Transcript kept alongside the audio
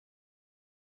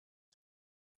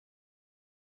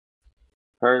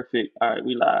Perfect. All right,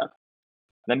 we live.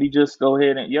 Let me just go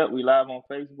ahead and, yep, we live on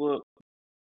Facebook.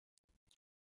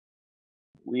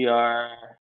 We are,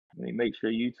 let me make sure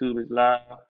YouTube is live.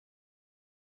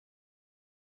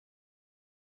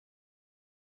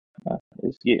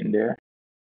 It's getting there.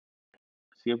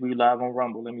 See if we live on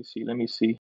Rumble. Let me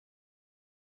see.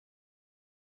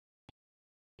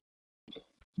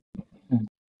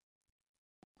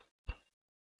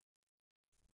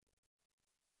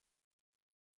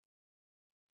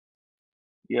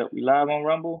 Yep, we live on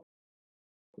Rumble,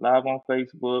 live on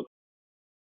Facebook.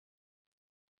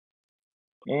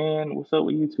 And what's up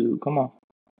with YouTube? Come on.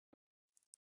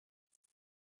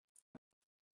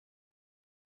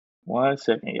 1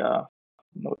 second, y'all. I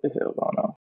don't know what the hell going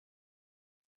on.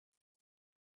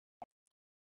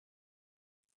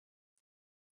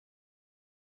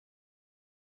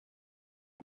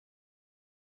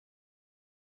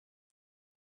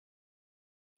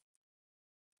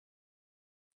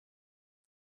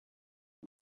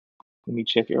 Let me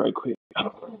check it right quick.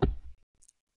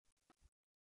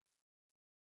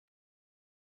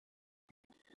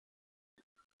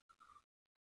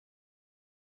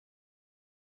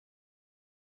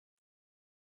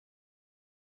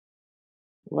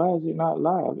 Why is it not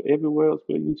live everywhere else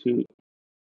but YouTube?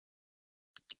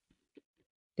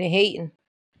 They hating.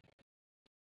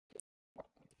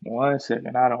 1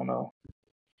 second, I don't know.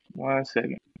 1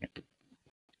 second.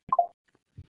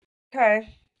 Okay.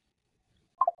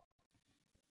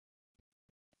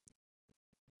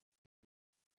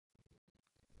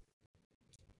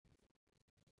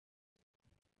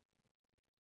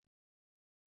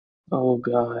 Oh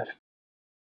God.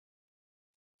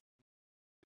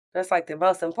 That's like the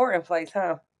most important place,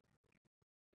 huh?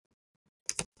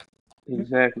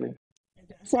 Exactly.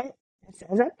 It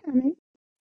says upcoming.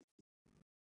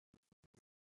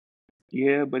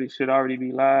 Yeah, but it should already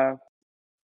be live.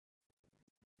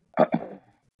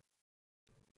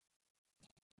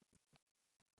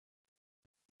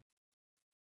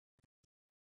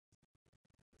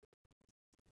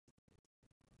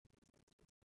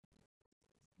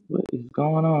 What is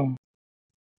going on?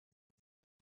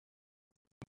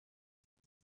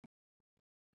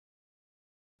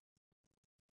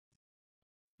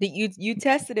 You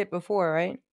tested it before,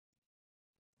 right?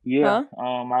 Yeah. Huh?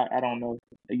 I don't know.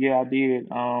 Yeah, I did.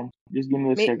 Just give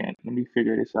me a second. Let me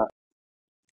figure this out.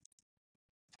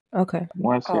 Okay.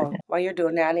 1 second. While you're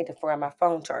doing that, I need to find my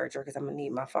phone charger because I'm gonna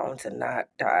need my phone to not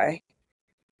die.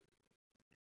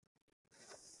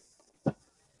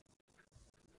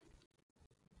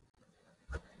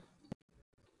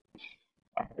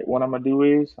 All right, what I'm gonna do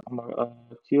is I'm gonna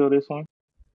kill this one,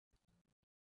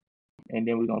 and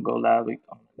then we're gonna go live on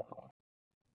the other one.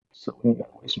 So we ain't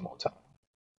gotta waste more time.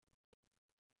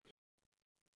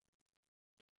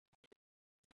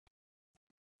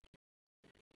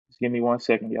 Just give me 1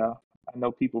 second, y'all. I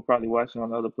know people probably watching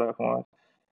on other platforms.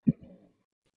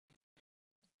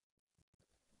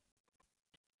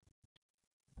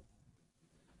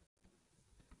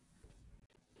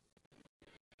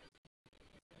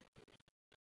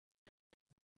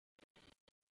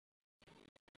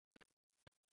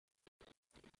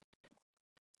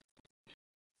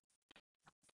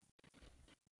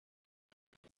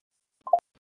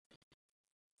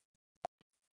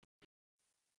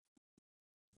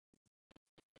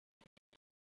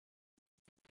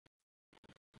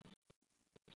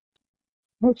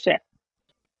 Oh shit.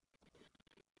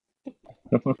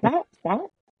 Stop.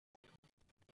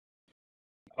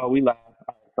 Oh, we live. All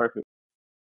right, perfect.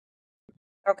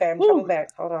 Okay, I'm Woo. coming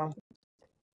back. Hold on.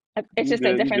 It's You just a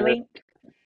good, you different good. link.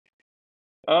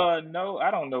 No, I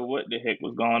don't know what the heck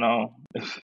was going on.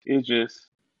 It's just,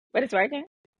 But it's working.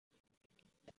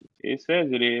 it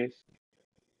says it is.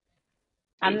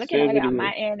 I'm It looking says at it it on is.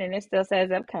 my end and it still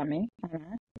says upcoming.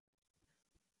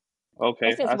 Okay,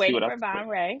 It says I see what waiting I for Von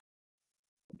Ray.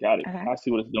 got it. I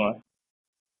see what it's doing.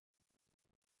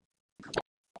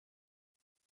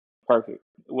 Perfect.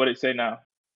 What it say now?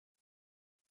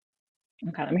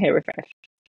 Okay, let me hit refresh.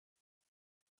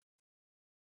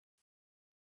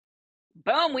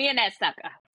 Boom, we in that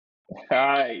sucker. All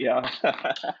right, y'all.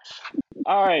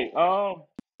 All right.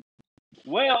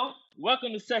 Well,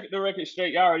 welcome to Second the Record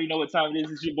Straight. Y'all already know what time it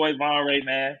is. It's your boy Von Ray,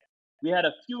 man. We had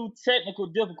a few technical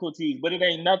difficulties, but it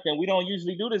ain't nothing. We don't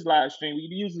usually do this live stream. We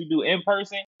usually do in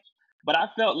person. But I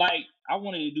felt like I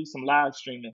wanted to do some live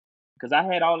streaming because I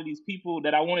had all of these people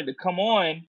that I wanted to come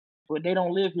on, but they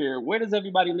don't live here. Where does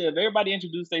everybody live? Everybody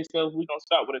introduce themselves. We're going to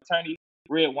start with Attorney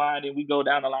Redwine, and we go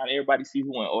down the line. Everybody see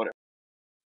who in order.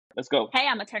 Let's go. Hey,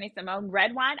 I'm Attorney Simone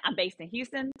Redwine. I'm based in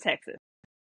Houston, Texas.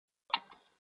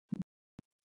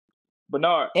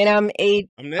 Bernard. And I'm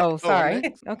I'm next.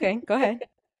 sorry. Okay, go ahead.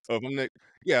 So if I'm next,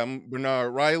 yeah, I'm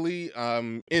BernardRiley.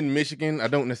 I'm in Michigan. I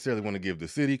don't necessarily want to give the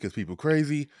city because people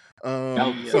crazy.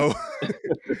 Oh yeah. So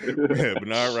yeah,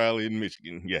 BernardRiley in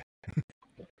Michigan. Yeah.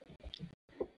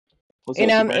 What's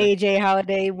And up, I'm Sabrina?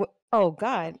 AjHoliday. Oh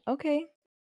God. Okay.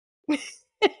 Go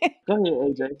ahead,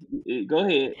 AJ. Go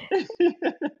ahead.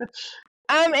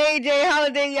 I'm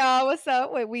AjHoliday, y'all. What's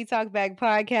up with We Talk Back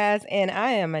podcast? And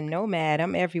I am a nomad.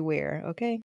 I'm everywhere.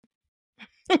 Okay.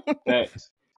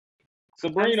 Facts.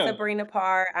 I'm Sabrina.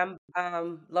 SabrinaParr.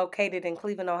 I'm located in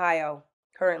Cleveland, Ohio,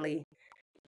 currently.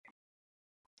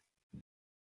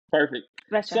 Perfect.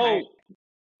 Bless your heart. So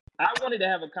I wanted to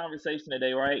have a conversation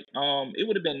today, right? It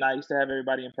would have been nice to have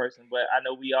everybody in person, but I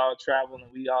know we all travel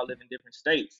and we all live in different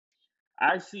states.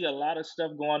 I see a lot of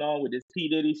stuff going on with this P.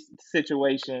 Diddy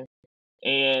situation,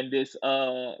 and this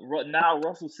now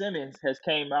Russell Simmons has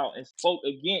came out and spoke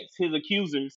against his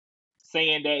accusers,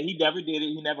 saying that he never did it,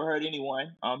 he never hurt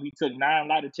anyone. He took 9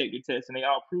 lie detector tests, and they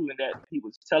all proven that he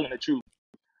was telling the truth.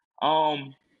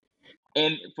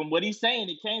 And from what he's saying,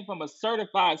 it came from a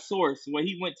certified source where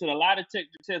he went to the lie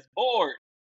detector test board,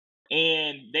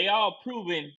 and they all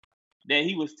proven that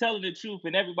he was telling the truth,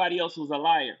 and everybody else was a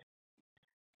liar.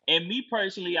 And me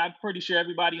personally, I'm pretty sure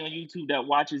everybody on YouTube that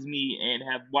watches me and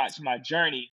have watched my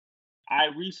journey,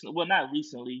 not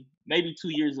recently, maybe 2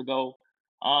 years ago.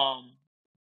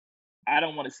 I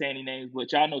don't want to say any names,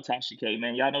 but y'all know Tasha K,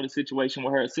 man. Y'all know the situation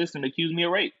where her assistant accused me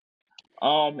of rape.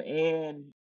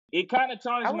 And it kind of I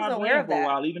tarnished my wasn't aware brand of for a that.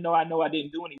 while, even though I know I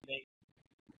didn't do anything.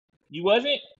 You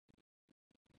wasn't?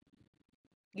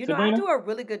 You know, I Sabrina? do a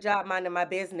really good job minding my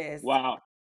business. Wow.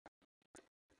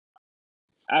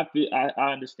 I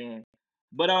understand.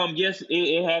 But yes,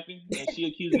 it happened, and she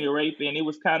accused me of rape, and it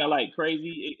was kind of like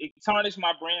crazy. It tarnished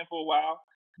my brand for a while,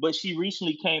 but she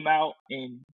recently came out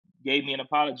and gave me an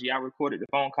apology. I recorded the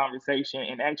phone conversation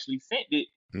and actually sent it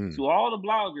to all the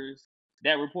bloggers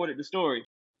that reported the story.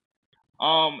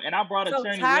 And I brought So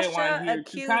Attorney Redwine Tasha here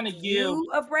to kind accused of give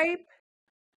you of rape?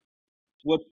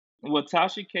 what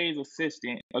Tasha K's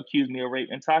assistant accused me of rape,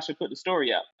 and Tasha put the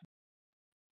story out.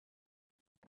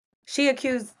 She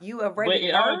accused you of But raping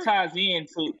it all her? ties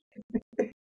into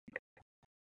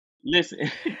listen.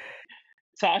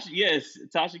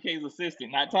 Tasha K's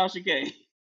assistant, not Tasha K.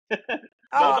 Oh,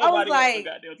 I was Nobody wants no like,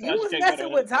 goddamn you Tasha was K better messing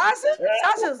than with her. Tasha?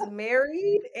 Tasha's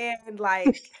married and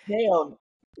like Hell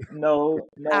no,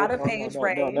 out of age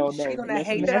range. She's gonna Listen,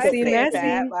 hate that I listen, said listen.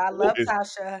 that, but I love It's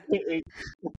Tasha.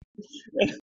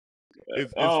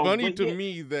 it's funny But to yeah,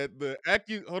 me that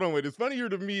hold on, wait. It's funnier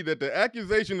to me that the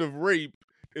accusation of rape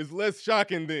is less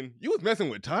shocking than you was messing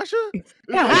with Tasha. It's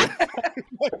like,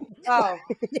 Oh,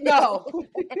 no.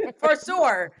 For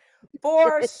sure.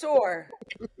 For sure.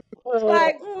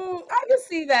 Like, I can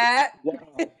see that. wow.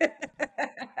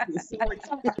 So,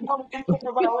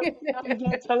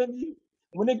 y'all telling me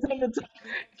when it comes to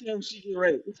Tasha, she get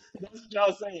raped. That's what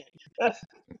y'all saying.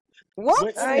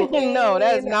 What? But I anyway, no,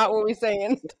 that's not what we're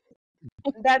saying.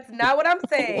 That's not what I'm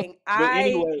saying. but I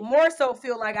anyway, more so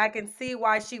feel like I can see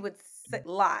why she would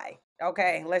lie.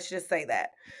 Okay, let's just say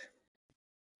that.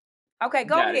 Okay,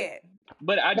 go got it. ahead.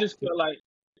 But I just felt like,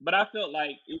 I felt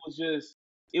like it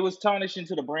was tarnishing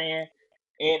to the brand,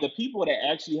 and the people that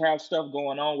actually have stuff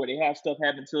going on, where they have stuff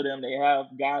happen to them, they have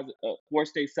guys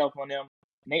force themselves on them,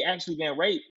 and they actually been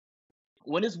raped.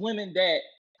 When it's women that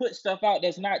put stuff out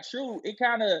that's not true, it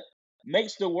kind of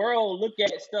makes the world look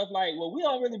at stuff like, well, we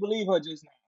don't really believe her just now.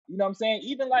 You know what I'm saying?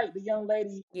 Even like the young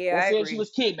lady Yeah, that I said she agree.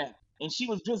 was kidnapped and she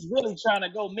was just really trying to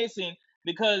go missing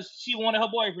because she wanted her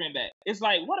boyfriend back. It's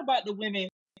like, what about the women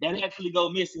that actually go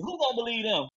missing? Who gonna believe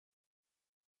them?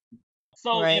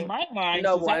 So in Right. my mind,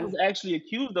 No since I one. was actually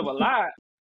accused of a lie,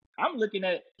 I'm looking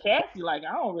at Cassie like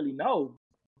I don't really know.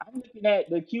 I'm looking at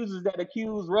the accusers that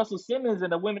accuse Russell Simmons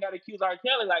and the women that accuse R.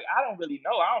 Kelly like I don't really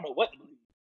know. I don't know what to believe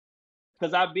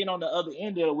because I've been on the other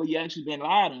end of it where you actually been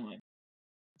lied on.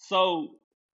 So,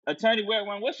 Attorney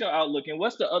Redwine, what's your outlook and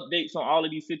what's the updates on all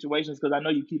of these situations? Because I know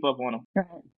you keep up on them.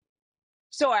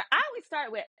 Sure. I always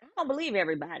start with I don't believe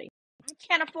everybody. I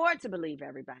can't afford to believe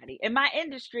everybody. In my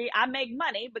industry, I make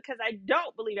money because I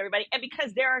don't believe everybody and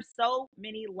because there are so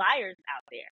many liars out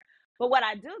there. But what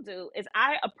I do is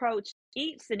I approach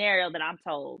each scenario that I'm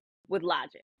told with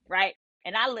logic, right?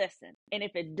 And I listen. And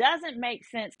if it doesn't make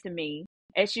sense to me,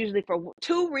 it's usually for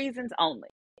 2 reasons only.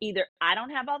 Either I don't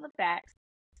have all the facts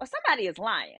or somebody is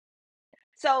lying.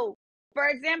 So, for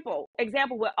example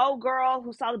with old girl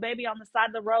who saw the baby on the side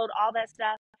of the road, all that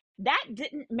stuff, that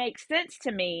didn't make sense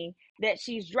to me that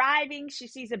she's driving, she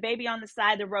sees a baby on the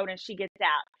side of the road and she gets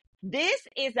out. This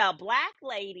is a black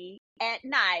lady at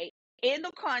night in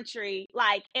the country,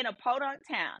 like in a podunk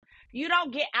town. You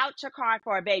don't get out your car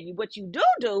for a baby. What you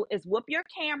do is whoop your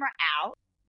camera out.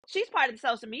 She's part of the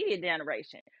social media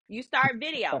generation. You start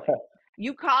videoing.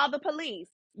 You call the police.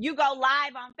 You go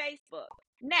live on Facebook.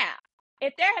 Now,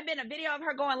 if there had been a video of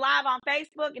her going live on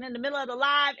Facebook and in the middle of the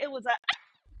live, it was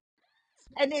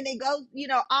and then it goes,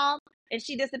 off and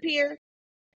she disappears,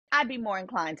 I'd be more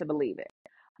inclined to believe it.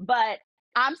 But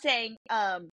I'm saying,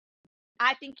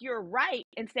 I think you're right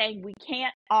in saying we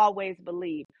can't always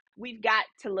believe. We've got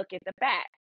to look at the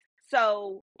facts.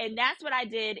 So, and that's what I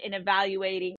did in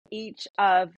evaluating each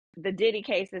of the Diddy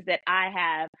cases that I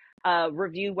have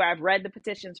reviewed, where I've read the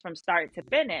petitions from start to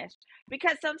finish,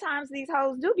 because sometimes these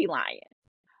hoes do be lying.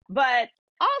 But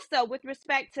also with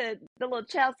respect to the little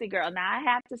Chelsea girl, now I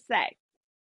have to say,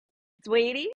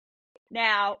 sweetie,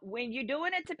 now when you're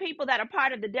doing it to people that are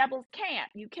part of the devil's camp,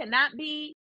 you cannot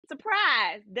be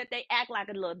surprised that they act like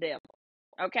a little devil.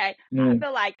 Okay. I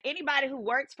feel like anybody who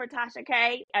works for Tasha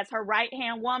K as her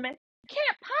right-hand woman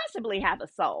can't possibly have a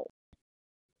soul.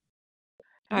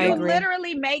 I You agree.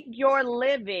 literally make your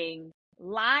living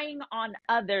lying on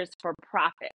others for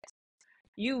profit.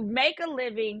 You make a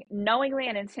living knowingly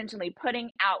and intentionally putting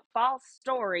out false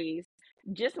stories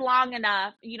just long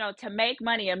enough, to make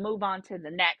money and move on to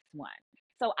the next one.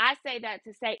 So I say that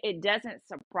to say it doesn't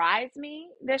surprise me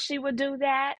that she would do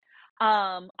that.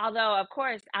 Although, of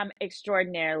course, I'm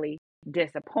extraordinarily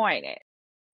disappointed.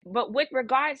 But with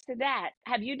regards to that,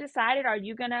 have you decided, are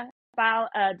you going to file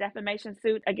a defamation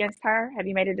suit against her? Have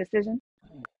you made a decision?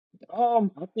 I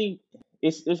think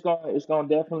it's gonna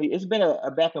definitely. It's been a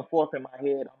back and forth in my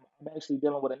head. I'm actually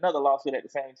dealing with another lawsuit at the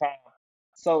same time.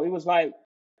 So it was like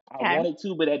I Okay. wanted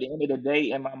to, but at the end of the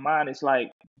day, in my mind, it's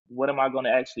like, what am I gonna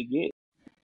actually get?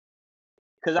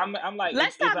 Because I'm like,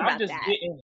 Let's if talk I'm about just that.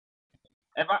 getting,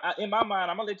 if in my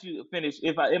mind, I'm gonna let you finish.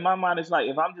 In my mind, it's like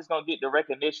if I'm just gonna get the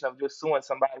recognition of just suing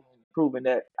somebody and proving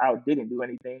that I didn't do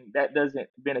anything, that doesn't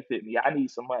benefit me. I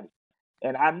need some money,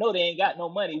 and I know they ain't got no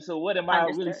money. So what am I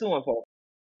really Understood. suing for?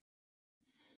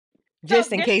 So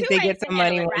Just in there's case two they ways get to some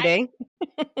handle money it, one right?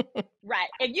 day. Right.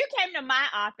 If you came to my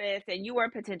office and you were a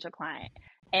potential client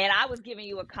and I was giving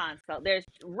you a consult, there's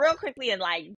real quickly in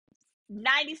like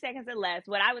 90 seconds or less,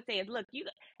 what I would say is, look,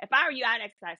 if I were you, I'd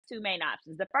exercise two main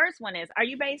options. The first one is, are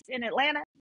you based in Atlanta?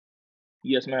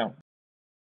 Yes, ma'am.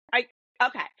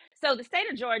 Okay. So the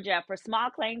state of Georgia, for small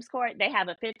claims court, they have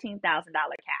a $15,000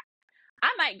 cap.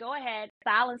 I might go ahead,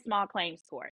 file in small claims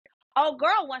court. Oh,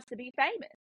 girl wants to be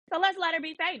famous, so let's let her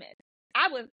be famous. I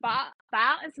would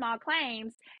file in small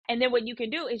claims, and then what you can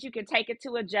do is you can take it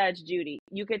to a Judge Judy.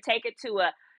 You could take it to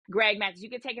a Greg Max. You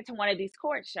could take it to one of these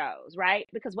court shows, right?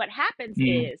 Because what happens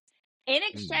is, in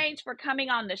exchange for coming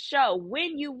on the show,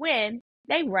 when you win,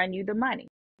 they run you the money.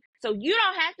 So you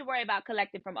don't have to worry about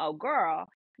collecting from old girl.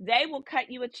 They will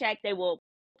cut you a check. They will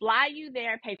fly you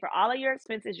there, pay for all of your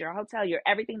expenses, your hotel, your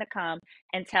everything to come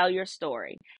and tell your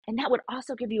story. And that would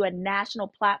also give you a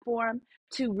national platform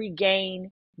to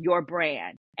regain your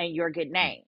brand and your good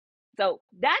name. So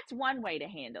that's one way to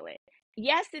handle it.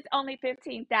 Yes, it's only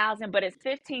 15,000, but it's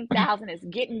 15,000 is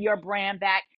getting your brand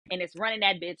back and it's running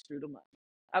that bitch through the month.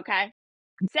 Okay.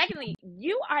 Secondly,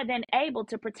 you are then able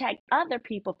to protect other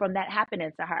people from that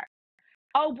happening to her.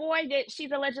 Oh boy, that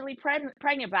she's allegedly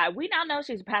pregnant by. We now know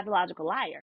she's a pathological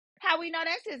liar. How we know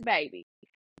that's his baby?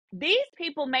 These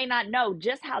people may not know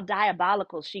just how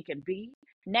diabolical she can be.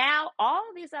 Now, all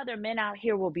these other men out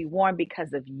here will be warned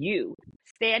because of you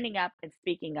standing up and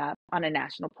speaking up on a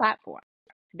national platform.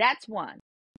 That's one.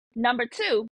 Number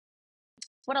two,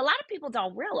 what a lot of people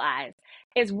don't realize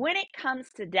is when it comes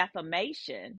to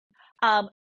defamation,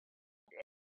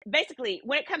 basically,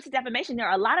 when it comes to defamation, there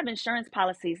are a lot of insurance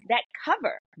policies that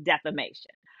cover defamation.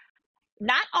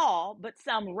 Not all, but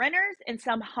some renters and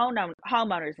some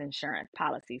homeowners insurance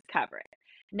policies cover it.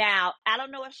 Now, I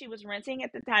don't know if she was renting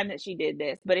at the time that she did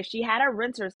this, but if she had a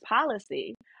renter's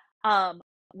policy,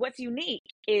 what's unique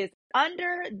is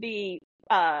under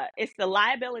it's the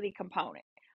liability component.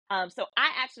 So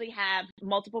I actually have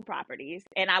multiple properties,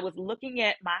 and I was looking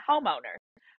at my homeowner.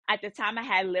 At the time, I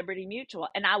had Liberty Mutual,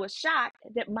 and I was shocked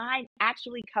that mine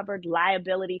actually covered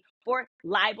liability for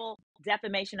libel,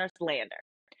 defamation, or slander.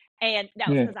 And that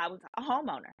was because I was a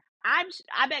homeowner.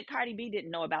 I bet Cardi B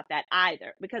didn't know about that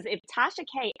either, because if Tasha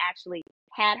K actually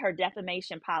had her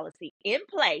defamation policy in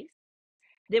place,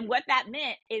 then what that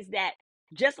meant is that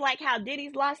just like how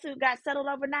Diddy's lawsuit got settled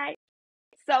overnight,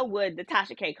 so would the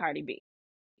Tasha K Cardi B.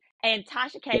 And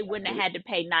Tasha K wouldn't have had to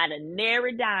pay not a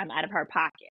nary dime out of her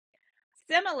pocket.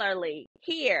 Similarly,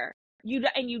 here, you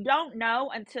don't know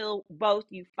until both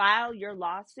you file your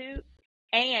lawsuit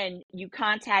and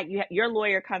your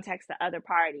lawyer contacts the other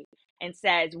party and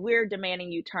says, we're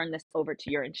demanding you turn this over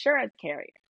to your insurance carrier.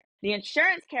 The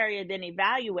insurance carrier then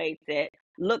evaluates it,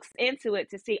 looks into it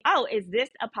to see, oh, is this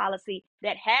a policy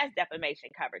that has defamation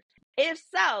coverage? If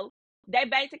so, they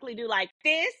basically do like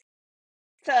this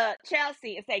to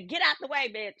Chelsea and say, get out the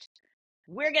way, bitch.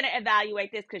 We're going to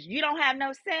evaluate this because you don't have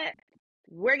no sense.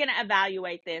 We're going to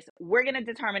evaluate this. We're going to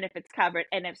determine if it's covered.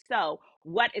 And if so,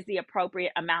 what is the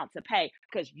appropriate amount to pay?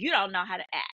 Because you don't know how to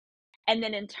act. And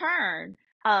then in turn,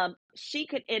 she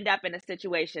could end up in a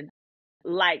situation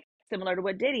like similar to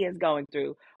what Diddy is going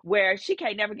through, where she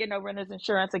can't never get no renter's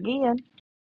insurance again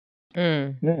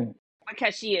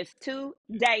because she is too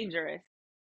dangerous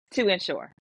to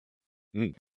insure.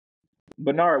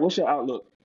 Bernard, what's your outlook?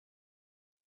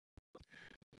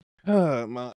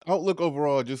 My outlook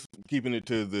overall, just keeping it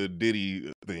to the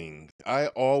Diddy thing, I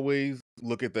always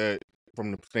look at that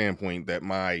from the standpoint that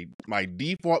my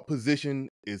default position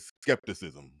is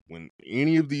skepticism when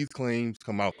any of these claims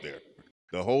come out there.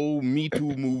 The whole Me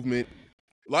Too movement,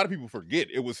 a lot of people forget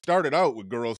it was started out with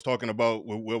girls talking about,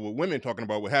 with women talking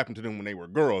about what happened to them when they were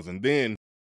girls, and then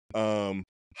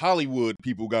Hollywood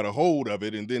people got a hold of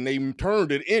it, and then they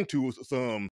turned it into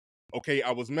some, okay,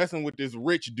 I was messing with this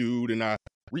rich dude and I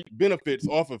reaped benefits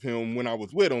off of him when I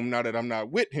was with him. Now that I'm not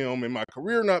with him and my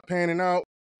career not panning out,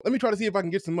 let me try to see if I can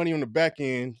get some money on the back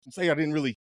end. Say I didn't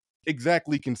really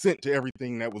exactly consent to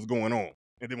everything that was going on.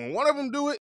 And then when one of them do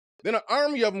it, then an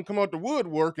army of them come out the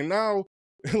woodwork, and now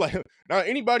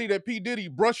anybody that P. Diddy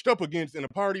brushed up against in a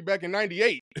party back in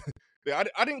 '98,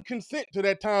 I didn't consent to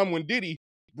that time when Diddy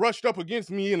brushed up against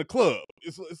me in a club.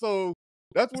 So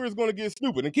that's where it's going to get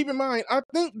stupid. And keep in mind, I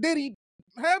think Diddy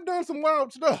have done some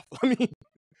wild stuff. I mean,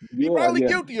 he's probably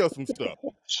guilty of some stuff.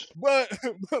 But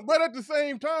at the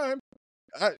same time,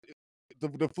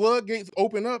 the floodgates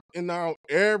open up, and now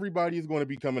everybody is going to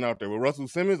be coming out there. With Russell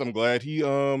Simmons, I'm glad he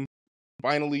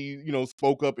finally,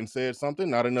 spoke up and said something.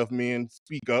 Not enough men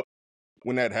speak up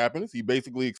when that happens. He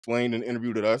basically explained in an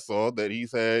interview that I saw that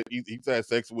he's had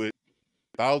sex with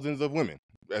thousands of women,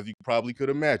 as you probably could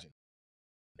imagine.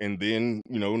 And then,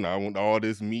 now when all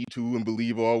this Me Too and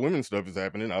believe all women stuff is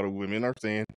happening, other women are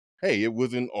saying, hey, it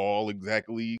wasn't all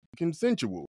exactly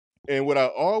consensual. And what I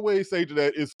always say to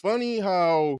that is funny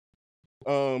how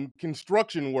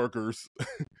construction workers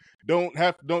don't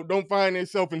find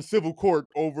themselves in civil court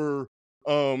over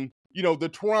the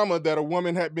trauma that a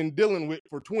woman had been dealing with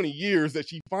for 20 years that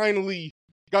she finally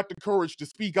got the courage to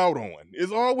speak out on.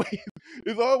 It's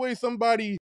always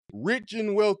somebody rich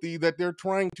and wealthy that they're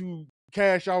trying to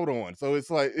cash out on. So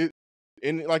it's like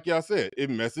and like y'all said, it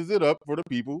messes it up for the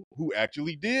people who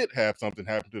actually did have something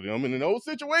happen to them. And in those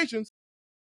situations,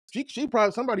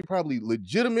 somebody probably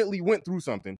legitimately went through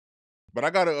something. But I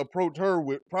gotta approach her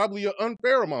with probably an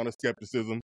unfair amount of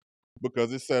skepticism,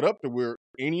 because it's set up to where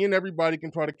any and everybody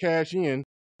can try to cash in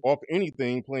off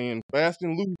anything, playing fast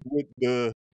and loose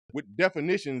with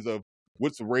definitions of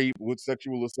what's rape, what's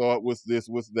sexual assault, what's this,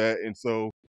 what's that. And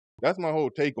so that's my whole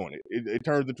take on it. It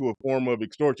turns into a form of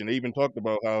extortion. They even talked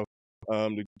about how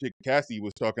the chick Cassie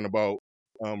was talking about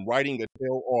writing a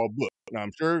tell-all book. Now,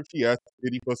 I'm sure if she asked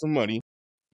Diddy for some money,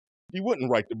 he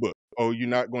wouldn't write the book. Oh, you're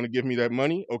not going to give me that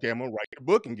money? Okay, I'm going to write the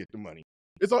book and get the money.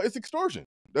 It's extortion.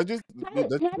 How do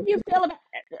you feel about?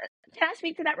 Can I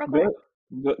speak to that real quick?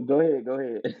 Go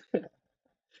ahead.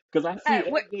 Because I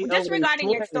see just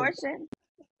regarding extortion.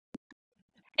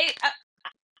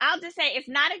 I'll just say it's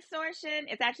not extortion.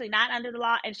 It's actually not under the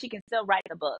law, and she can still write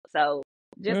the book. So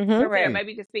just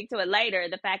maybe you can speak to it later.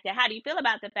 The fact that, how do you feel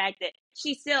about the fact that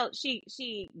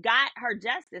she got her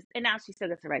justice, and now she still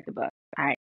gets to write the book? All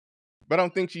right. But I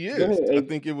don't think she is. I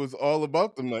think it was all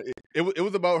about the money. It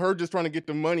was about her just trying to get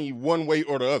the money one way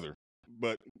or the other.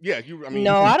 But yeah,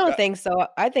 no, I don't think so.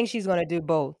 I think she's going to do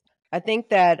both. I think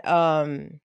that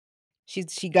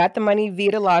she got the money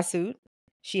via the lawsuit.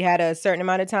 She had a certain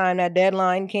amount of time. That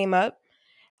deadline came up.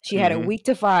 She had a week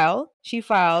to file. She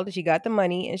filed. She got the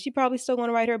money, and she probably still going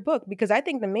to write her book, because I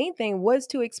think the main thing was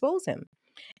to expose him.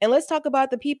 And let's talk about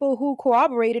the people who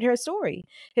corroborated her story.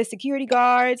 His security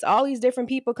guards, all these different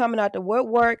people coming out to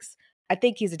woodworks. I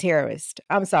think he's a terrorist.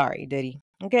 I'm sorry, Diddy.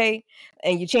 Okay?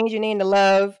 And you change your name to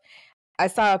Love. I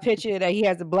saw a picture that he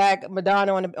has a black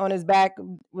Madonna on his back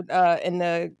with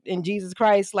in Jesus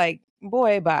Christ. Like,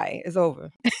 boy, bye. It's over.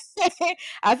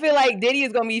 I feel like Diddy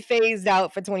is going to be phased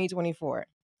out for 2024.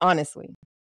 Honestly.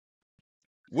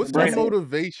 What's the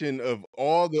motivation of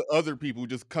all the other people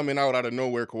just coming out of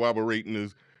nowhere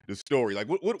corroborating the story? Like,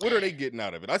 what are they getting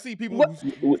out of it? I see people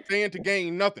who stand to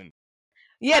gain nothing.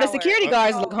 Yeah, the security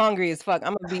guards look hungry as fuck.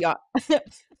 I'm gonna be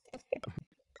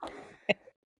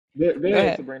Go Go ahead,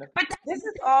 ahead. Sabrina. But This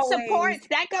is that always supports,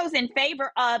 that goes in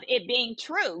favor of it being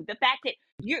true. The fact that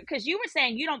because you were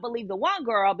saying you don't believe the one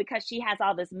girl because she has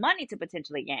all this money to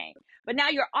potentially gain. But now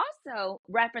you're also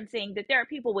referencing that there are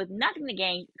people with nothing to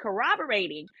gain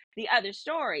corroborating the other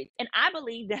stories. And I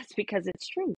believe that's because it's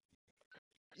true.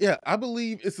 Yeah, I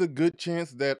believe it's a good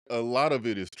chance that a lot of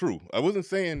it is true. I wasn't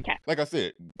saying, Okay. like I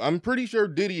said, I'm pretty sure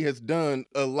Diddy has done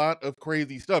a lot of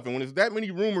crazy stuff. And when there's that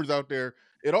many rumors out there,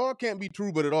 it all can't be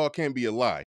true, but it all can be a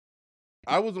lie.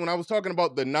 When I was talking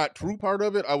about the not true part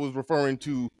of it, I was referring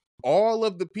to all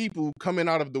of the people coming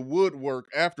out of the woodwork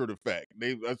after the fact.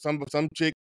 They some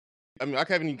chick. I mean, I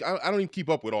don't even keep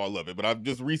up with all of it, but I've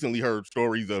just recently heard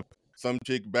stories of some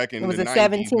chick back It in was the a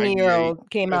 90s, 98,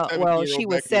 17-year-old came a out. Well, she 17-year-old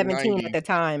back was in the 17 at 90s. the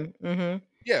time.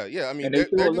 Yeah. I mean, And they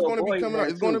threw they're a just little going to be boy in coming out. there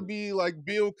It's going to too. be like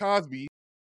Bill Cosby.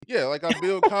 Yeah, like how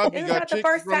Bill Cosby this is got not the chicks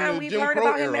first from time the we've Jim heard Crow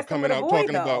about him era messing with coming a out boy talking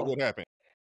about though. what happened.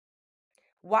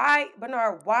 Why,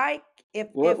 Bernard, why if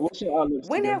What's your outlook,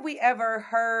 when Sabrina? have we ever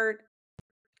heard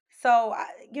so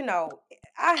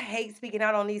I hate speaking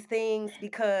out on these things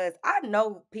because I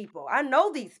know people. I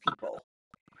know these people.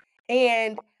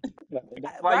 And That's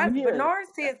why you here. Bernard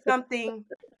said something.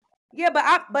 Yeah,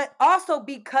 but also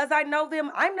because I know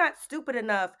them, I'm not stupid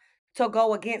enough to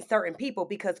go against certain people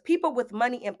because people with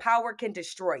money and power can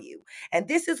destroy you. And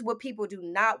this is what people do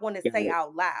not want to Got say it.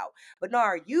 out loud.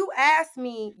 Bernard, you asked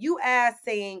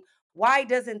saying, why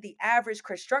doesn't the average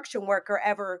construction worker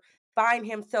ever find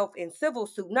himself in civil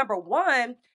suit? Number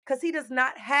one, because he does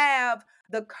not have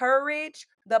the courage,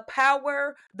 the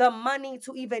power, the money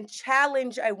to even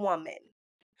challenge a woman.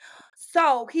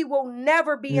 So he will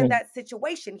never be in that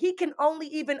situation. He can only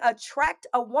even attract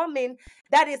a woman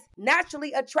that is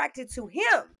naturally attracted to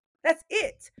him. That's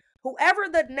it. Whoever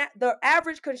the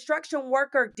average construction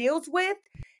worker deals with,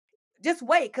 just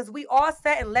wait, because we all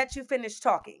sat and let you finish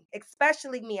talking.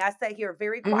 Especially me. I sat here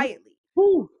very Mhm. quietly.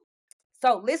 Whew.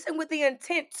 So listen with the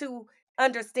intent to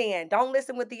understand. Don't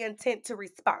listen with the intent to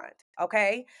respond.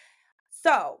 Okay.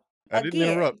 So I didn't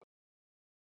again, interrupt.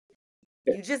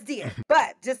 you just did.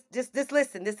 But just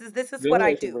listen. This is Go what I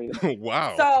ahead, do. Sabrina.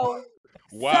 Wow. So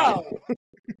Wow. so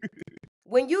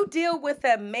when you deal with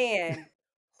a man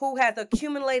who has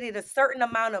accumulated a certain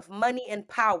amount of money and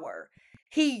power,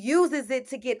 he uses it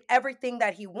to get everything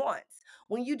that he wants.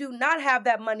 When you do not have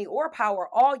that money or power,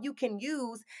 all you can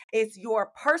use is your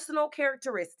personal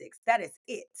characteristics. That is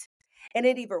it. And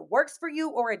it either works for you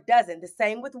or it doesn't. The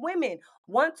same with women.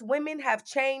 Once women have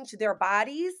changed their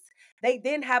bodies, they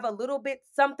then have a little bit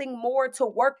something more to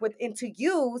work with and to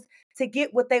use to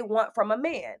get what they want from a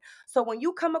man. So when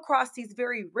you come across these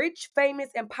very rich, famous,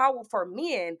 and powerful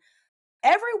men,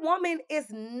 every woman is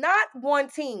not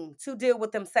wanting to deal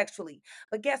with them sexually.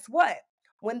 But guess what?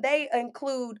 When they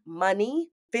include money,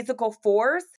 physical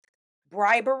force,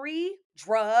 bribery,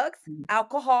 drugs,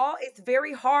 alcohol, it's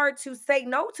very hard to say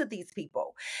no to these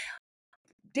people.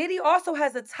 Diddy also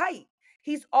has a type.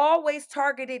 He's always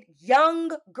targeted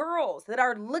young girls that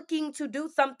are looking to do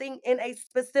something in a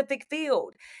specific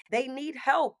field. They need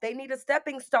help. They need a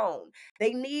stepping stone.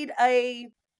 They need a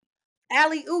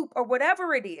alley oop or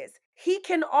whatever it is. He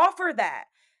can offer that.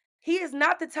 He is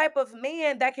not the type of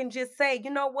man that can just say,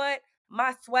 you know what,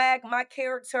 my swag, my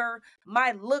character,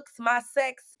 my looks, my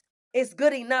sex is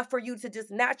good enough for you to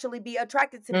just naturally be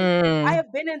attracted to me. I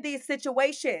have been in these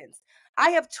situations.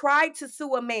 I have tried to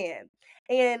sue a man,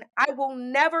 and I will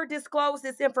never disclose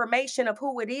this information of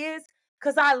who it is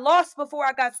because I lost before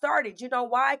I got started. You know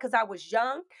why? Because I was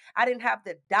young. I didn't have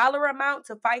the dollar amount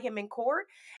to fight him in court.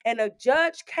 And a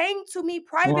judge came to me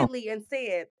privately and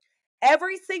said,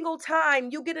 every single time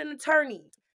you get an attorney,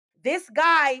 this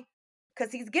guy,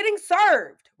 because he's getting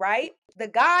served, right? The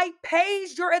guy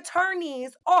pays your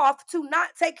attorneys off to not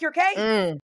take your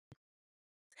case.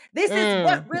 This is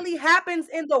what really happens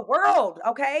in the world,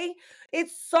 okay?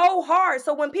 It's so hard.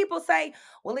 So when people say,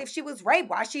 well, if she was raped,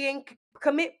 why she didn't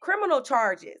commit criminal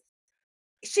charges?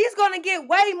 She's going to get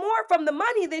way more from the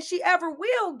money than she ever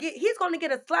will get. He's going to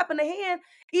get a slap in the hand,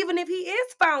 even if he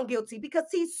is found guilty, because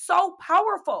he's so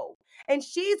powerful. And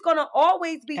she's going to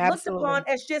always be looked upon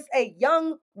as just a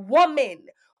young woman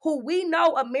who we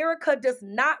know America does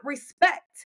not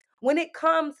respect when it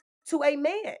comes to a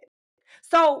man.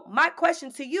 So my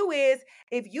question to you is,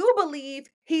 if you believe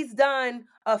he's done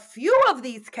a few of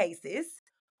these cases,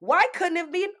 why couldn't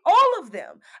it be all of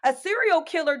them? A serial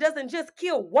killer doesn't just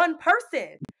kill one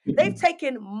person. They've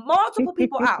taken multiple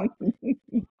people out.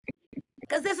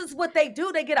 Because this is what they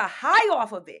do. They get a high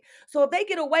off of it. So if they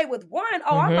get away with one,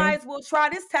 I might as well try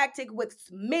this tactic with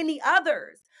many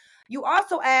others. You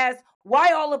also asked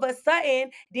why all of a sudden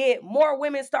did more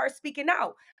women start speaking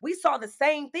out. We saw the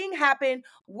same thing happen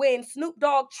when Snoop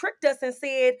Dogg tricked us and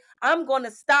said, I'm going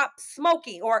to stop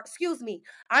smoking, or excuse me,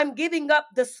 I'm giving up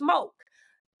the smoke.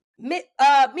 Meek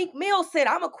Mill said,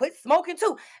 I'm gonna quit smoking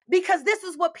too, because this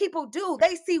is what people do.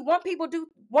 They see one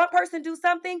person do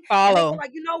something, and they go Follow.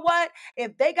 like, you know what?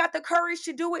 If they got the courage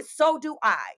to do it, so do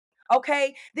I.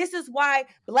 Okay, this is why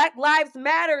Black Lives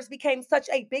Matters became such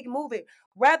a big movement.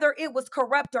 Whether it was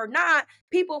corrupt or not,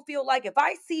 people feel like if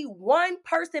I see one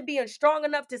person being strong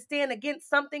enough to stand against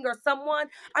something or someone,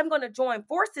 I'm gonna join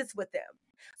forces with them.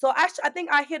 So actually, I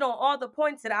think I hit on all the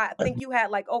points that I think you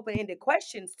had like open-ended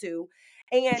questions to.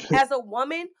 And as a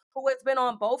woman who has been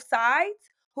on both sides,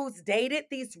 who's dated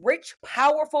these rich,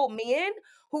 powerful men,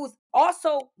 who's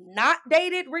also not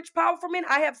dated rich, powerful men,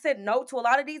 I have said no to a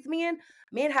lot of these men.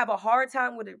 Men have a hard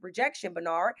time with rejection,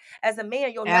 Bernard. As a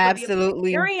man, you'll never be able to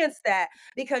Absolutely. experience that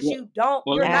because Well,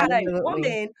 you're let not a me Absolutely.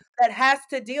 woman that has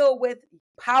to deal with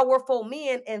powerful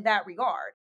men in that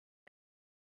regard.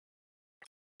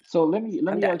 so let me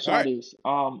I'm done. ask All y'all right. this.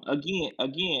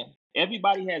 Again,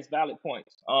 everybody has valid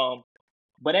points.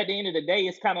 But at the end of the day,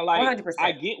 it's kind of like I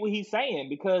 100%. get what he's saying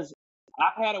because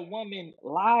I had a woman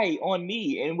lie on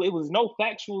me, and it was no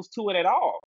factuals to it at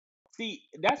all. See,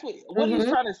 that's what he's Hmm.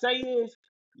 trying to say is,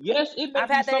 yes, it may I've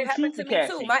be had that some happen truth to to me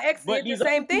too. Cassie, My ex but did the these other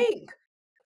same people. thing.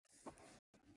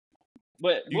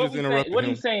 But You just interrupted what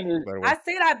him, he's saying is, by the way. I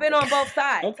said I've been on both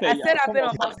sides. okay, I said y'all, I've come been on,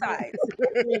 on both sides.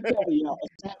 stop being petty, y'all.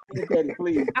 Stop being petty,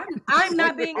 please. I'm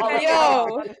not being All right, petty at all he's all.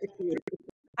 Yo, trying to say is,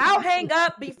 I'll hang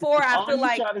up before I all feel he's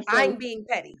like trying to say, I'm being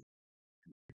petty.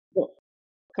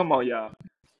 come on, y'all.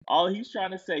 All he's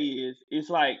trying to say is, it's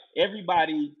like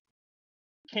everybody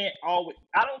can't always.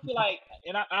 I don't feel like,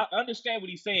 and I understand what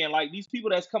he's saying. Like these people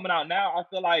that's coming out now, I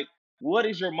feel like, what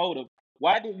is your motive?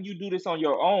 Why didn't you do this on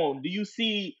your own? Do you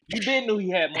see? You didn't know he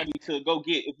had money to go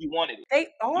get if you wanted it. They You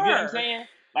get what I'm are. saying?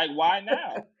 Like why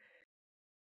now?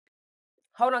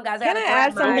 Hold on, guys. I can gotta I grab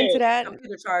add Go my something to ahead. that?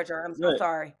 computer charger. I'm so Good.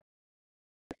 sorry.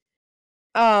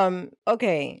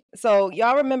 Okay. So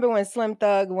y'all remember when Slim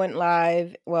Thug went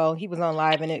live? Well, he was on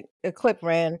live and a clip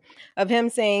ran of him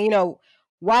saying,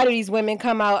 why do these women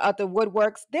come out the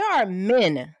woodworks? There are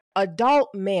men, adult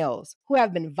males, who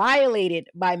have been violated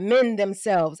by men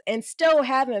themselves and still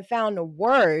haven't found the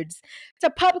words to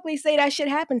publicly say that shit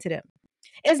happened to them.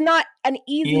 It's not an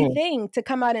easy Yeah. thing to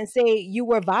come out and say you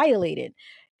were violated.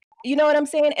 You know what I'm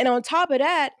saying? And on top of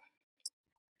that,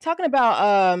 talking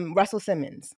about Russell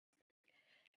Simmons.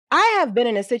 I have been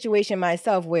in a situation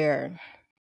myself where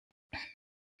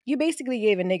you basically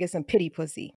gave a nigga some pity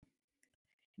pussy.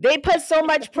 They put so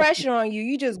much pressure on you,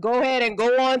 you just go ahead and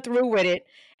go on through with it,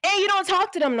 and you don't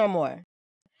talk to them no more.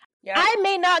 Yeah. I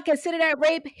may not consider that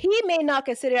rape. He may not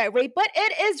consider that rape, but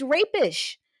it is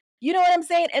rapish. You know what I'm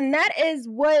saying? And that is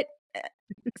what,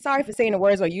 sorry for saying the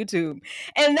words on YouTube,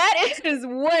 and that is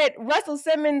what Russell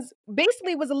Simmons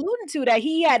basically was alluding to, that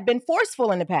he had been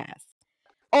forceful in the past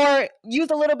or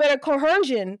used a little bit of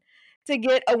coercion to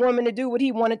get a woman to do what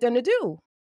he wanted them to do.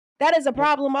 That is a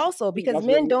problem also I think because that's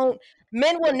what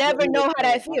men will that's what never he know was how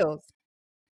saying. that feels.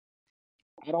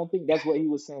 I don't think that's what he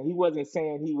was saying. He wasn't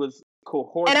saying he was And I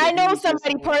coercive. He know was just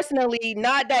somebody saying, personally,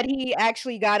 not that he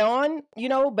actually got on,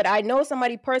 but I know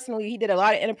somebody personally, he did a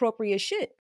lot of inappropriate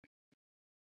shit.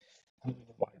 And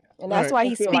All that's right. why I don't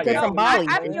he's feel like speaking Yeah. No, from that's what he Bali.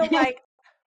 was I saying. feel like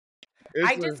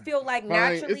I It's a just feel like fine.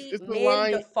 naturally It's the men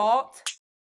line. default.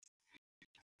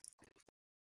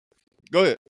 Go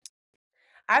ahead.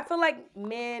 I feel like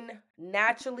men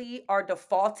naturally are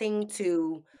defaulting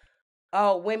to,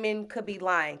 oh, women could be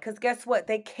lying. Because guess what?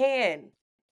 They can.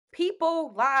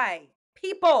 People lie.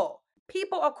 People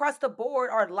across the board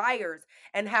are liars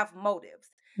and have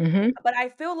motives. Mm-hmm. But I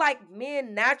feel like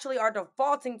men naturally are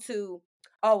defaulting to,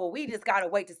 oh, well, we just got to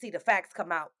wait to see the facts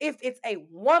come out. If it's a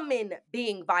woman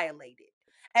being violated,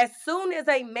 as soon as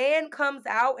a man comes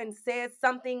out and says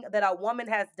something that a woman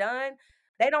has done,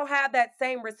 they don't have that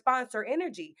same response or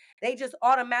energy. They just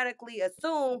automatically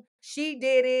assume she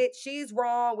did it, she's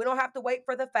wrong. We don't have to wait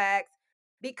for the facts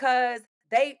because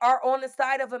they are on the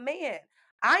side of a man.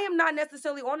 I am not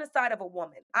necessarily on the side of a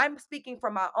woman. I'm speaking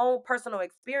from my own personal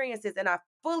experiences, and I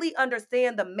fully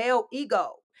understand the male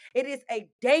ego. It is a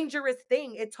dangerous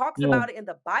thing. It talks Yeah. about it in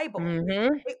the Bible.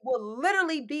 Mm-hmm. It will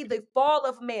literally be the fall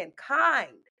of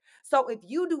mankind. So if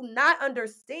you do not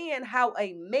understand how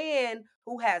a man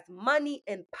who has money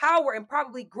and power and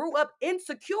probably grew up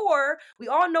insecure, we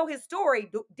all know his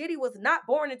story. Diddy was not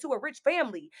born into a rich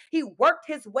family. He worked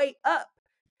his way up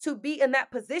to be in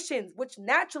that position, which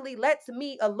naturally lets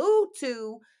me allude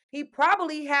to he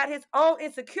probably had his own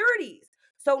insecurities.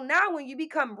 So now when you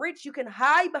become rich, you can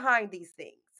hide behind these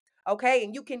things. Okay,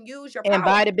 and you can use your And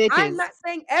power. buy the bitches. I'm not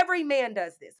saying every man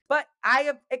does this, but I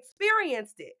have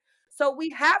experienced it. So we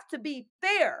have to be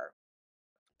fair.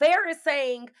 Fair is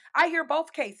saying, I hear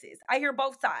both cases. I hear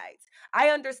both sides. I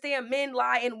understand men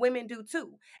lie and women do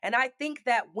too. And I think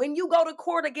that when you go to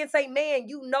court against a man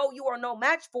you know you are no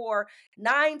match for,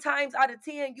 9 times out of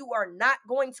 10, you are not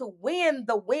going to win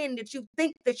the win that you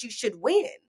think that you should win.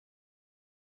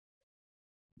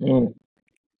 Go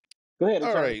ahead, All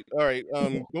attorney. right.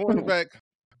 Going back.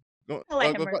 I'll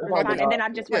let him respond, and then I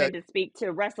just yeah. wanted to speak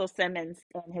to Russell Simmons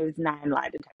and his 9 lie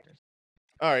detectors.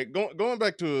 All right, going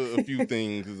back to a few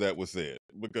things that was said,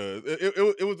 because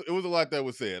it was a lot that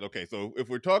was said. Okay, so if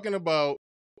we're talking about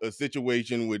a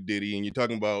situation with Diddy, and you're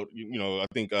talking about, I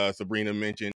think Sabrina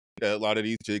mentioned that a lot of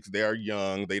these chicks, they are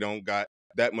young, they don't got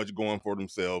that much going for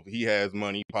themselves. He has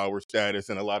money, power, status,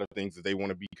 and a lot of things that they want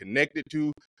to be connected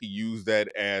to. He used that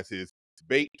as his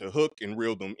bait to hook and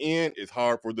reel them in. It's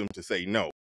hard for them to say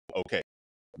no. Okay.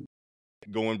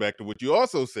 Going back to what you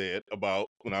also said about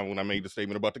when I made the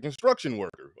statement about the construction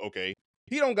worker, okay,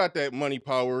 he don't got that money,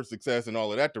 power, success, and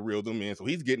all of that to reel them in, so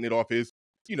he's getting it off his,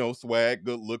 swag,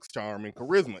 good looks, charm, and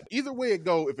charisma. Either way it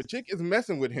go, if a chick is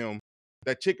messing with him,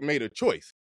 that chick made a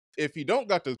choice. If he don't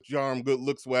got the charm, good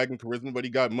looks, swag, and charisma, but he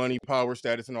got money, power,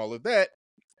 status, and all of that,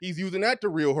 he's using that to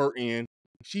reel her in.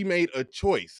 She made a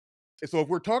choice. And so if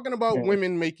we're talking about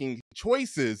women making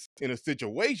choices in a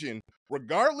situation,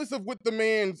 regardless of what the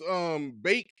man's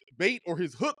bait or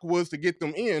his hook was to get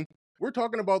them in, we're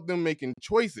talking about them making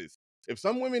choices. If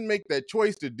some women make that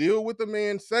choice to deal with a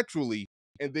man sexually,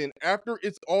 and then after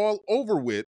it's all over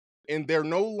with, and they're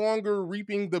no longer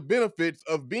reaping the benefits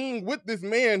of being with this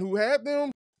man who had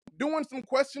them doing some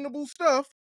questionable stuff,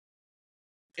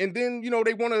 and then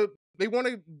they want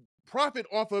to profit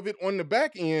off of it on the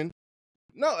back end.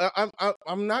 No,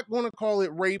 I'm not going to call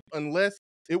it rape unless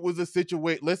it was a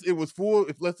situation. Unless it was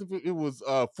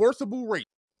forcible rape.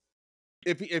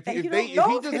 If he just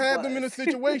had them in a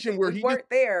situation where he weren't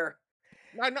there.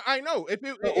 I know. If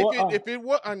it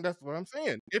was, and that's what I'm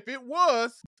saying. If it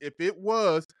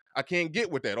was, I can't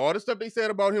get with that. All the stuff they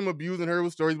said about him abusing her,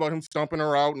 with stories about him stomping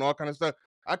her out and all kind of stuff,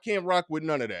 I can't rock with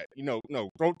none of that. No,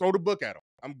 throw the book at him.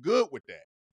 I'm good with that.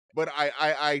 But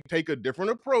I take a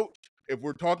different approach if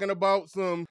we're talking about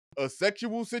a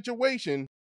sexual situation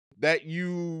that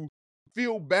you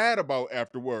feel bad about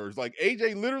afterwards. Like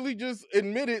AJ literally just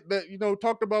admitted that,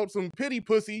 talked about some pity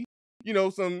pussy,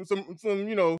 some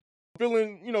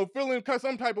feeling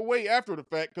some type of way after the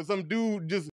fact because some dude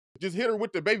just hit her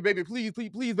with the baby, please,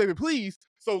 baby, please,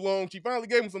 so long. She finally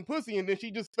gave him some pussy, and then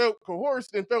she just felt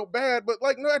coerced and felt bad. But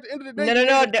at the end of the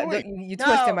day, you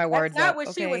twisted my words. That's not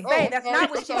what she was saying. That's not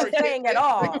what she was saying at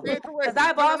all. Because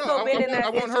I've also been in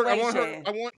that situation.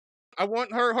 I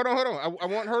want her. Hold on. I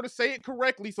want her to say it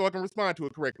correctly so I can respond to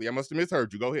it correctly. I must have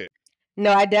misheard you. Go ahead.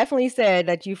 No, I definitely said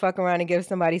that you fuck around and give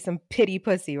somebody some pity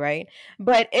pussy, right?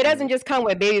 But it doesn't just come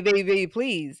with baby,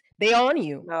 please. They own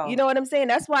you. No. You know what I'm saying?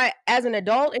 That's why as an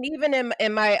adult, and even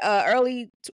in my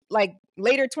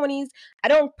later 20s, I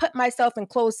don't put myself in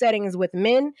closed settings with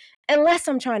men unless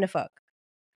I'm trying to fuck.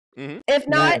 Mm-hmm. If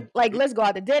not, let's go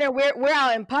out to dinner. We're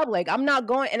out in public. I'm not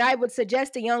going, and I would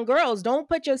suggest to young girls, don't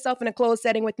put yourself in a closed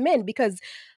setting with men, because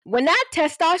when that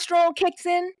testosterone kicks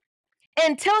in,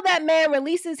 until that man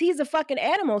releases, he's a fucking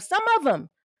animal. Some of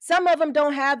them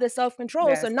don't have the self-control.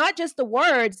 Yes. So not just the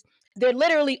words, they're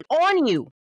literally on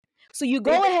you. So you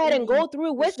go ahead and go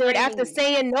through with it after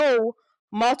saying no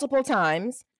multiple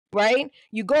times, right?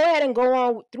 You go ahead and go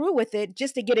on through with it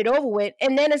just to get it over with.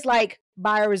 And then it's like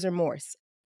buyer's remorse.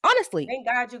 Honestly. Thank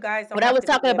God you guys don't when I was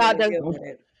talking about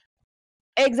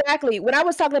Exactly. When I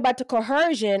was talking about the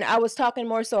coercion, I was talking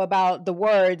more so about the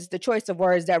words, the choice of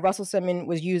words that Russell Simmons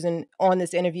was using on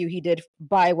this interview he did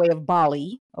by way of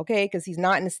Bali, okay? Because he's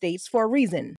not in the States for a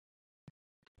reason.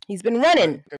 He's been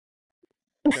running.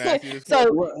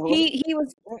 So he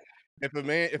was. If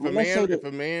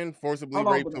a man forcibly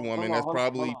rapes a woman, that's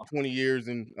probably 20 years.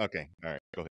 And okay, all right,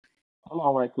 go ahead. Hold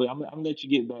on, right quick. I'm gonna let you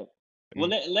get back. Well,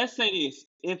 let's say this: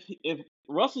 if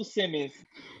Russell Simmons,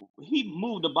 he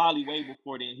moved to Bali way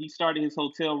before then. He started his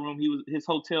hotel room. His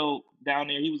hotel down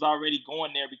there. He was already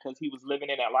going there because he was living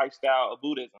in that lifestyle of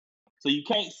Buddhism. So you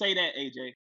can't say that,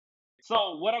 AJ.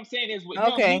 So what I'm saying is, with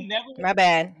him, he never. My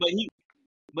bad.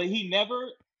 But he never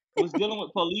was dealing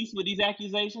with police with these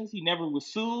accusations. He never was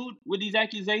sued with these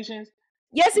accusations.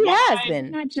 Yes, he has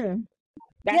been. Not true.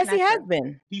 Yes, he has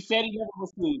been. He said he never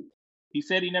was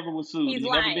sued. He's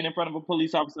lying. Never been in front of a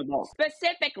police officer about.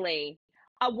 Specifically,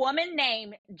 a woman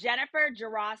named Jennifer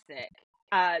Jurasic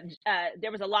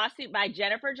there was a lawsuit by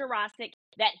Jennifer Jurasic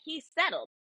that he settled.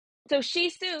 So she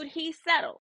sued, he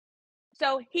settled.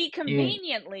 So he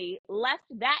conveniently left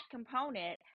that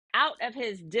component out of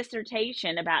his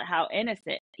dissertation about how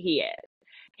innocent he is.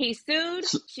 He sued,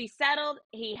 she settled,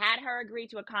 he had her agree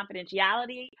to a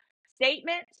confidentiality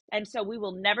statement, and so we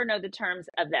will never know the terms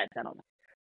of that settlement.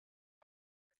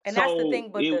 And that's the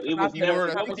thing with it was the never.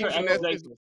 I What think was he her finessed his,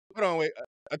 accusation? hold on, wait.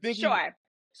 I think he Sure.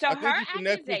 So I her think he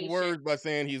finessed his accusation, words by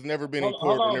saying he's never been in Hold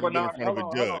court or on, never been in Bernard. front of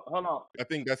a judge. Hold on. I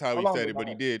think that's how he Hold on, said it, but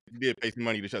he Bernard. did pay some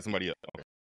money to shut somebody up. Okay.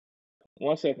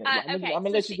 1 second. I'm okay, gonna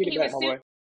so let you get it he back, was my sued. boy.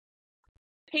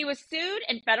 He was sued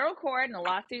in federal court in a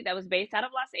lawsuit that was based out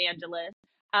of Los Angeles.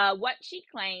 What she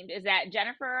claimed is that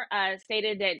Jennifer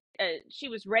stated that she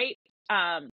was raped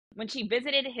when she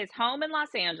visited his home in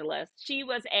Los Angeles. She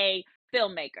was a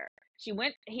filmmaker.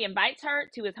 He invites her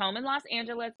to his home in Los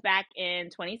Angeles back in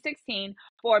 2016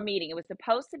 for a meeting. It was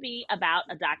supposed to be about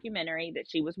a documentary that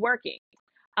she was working.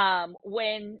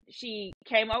 When she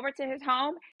came over to his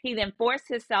home, he then forced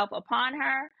himself upon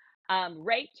her,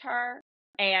 raped her,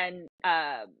 and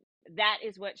that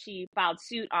is what she filed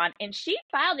suit on. And she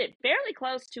filed it fairly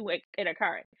close to it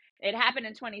occurring. It happened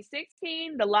in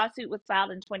 2016. The lawsuit was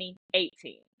filed in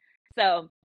 2018. So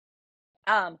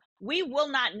we will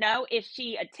not know if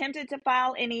she attempted to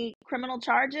file any criminal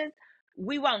charges.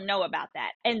 We won't know about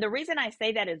that. And the reason I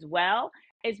say that as well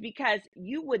is because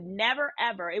you would never,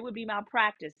 ever, it would be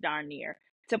malpractice darn near,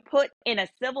 to put in a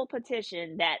civil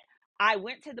petition that I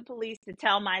went to the police to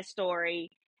tell my story.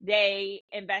 They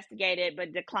investigated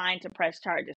but declined to press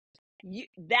charges.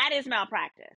 That is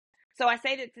malpractice. So I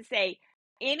say that to say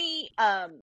any,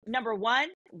 number one,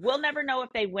 we'll never know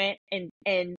if they went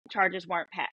and charges weren't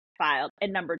filed.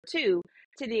 And number two,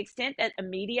 to the extent that a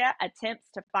media attempts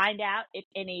to find out if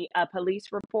any police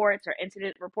reports or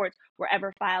incident reports were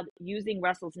ever filed using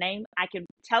Russell's name, I can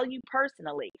tell you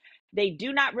personally, they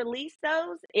do not release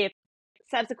those if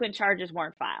subsequent charges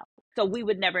weren't filed. So we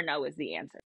would never know is the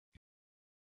answer.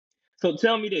 So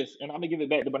tell me this, and I'm gonna give it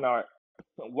back to Bernard.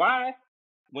 Why,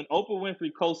 when Oprah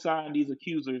Winfrey co-signed these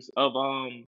accusers of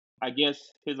I guess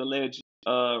his alleged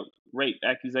rape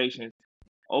accusations,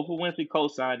 Oprah Winfrey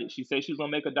co-signed it. She said she was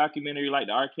gonna make a documentary like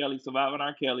the R. Kelly, Surviving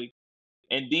R. Kelly,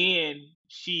 and then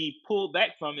she pulled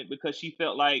back from it because she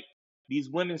felt like these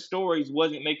women's stories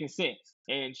wasn't making sense,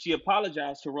 and she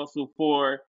apologized to Russell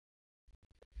for,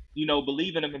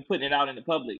 believing him and putting it out in the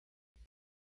public.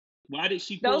 Why did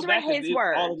she pull Those were back if his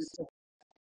all of words. this?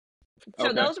 So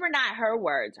Okay. those were not her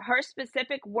words. Her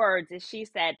specific words is she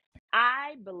said,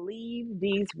 I believe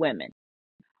these women,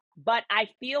 but I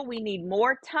feel we need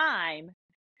more time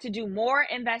to do more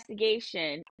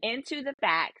investigation into the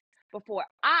facts before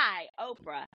I,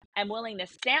 Oprah, am willing to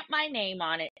stamp my name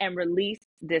on it and release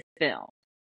this film.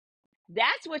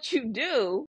 That's what you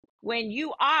do when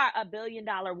you are a $1 billion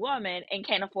woman and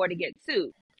can't afford to get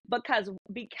sued.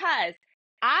 Because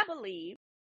I believe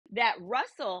that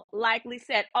Russell likely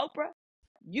said, Oprah,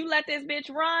 you let this bitch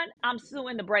run, I'm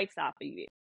suing the brakes off of you.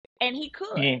 And he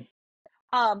could.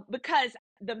 Because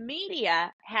the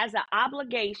media has an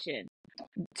obligation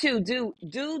to do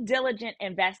due diligent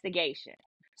investigation.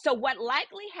 So what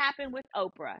likely happened with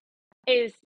Oprah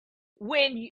is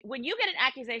when you get an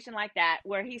accusation like that,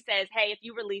 where he says, hey, if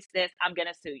you release this, I'm going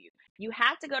to sue you. You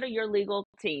have to go to your legal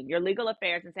team, your legal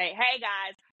affairs, and say, hey,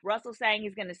 guys, Russell's saying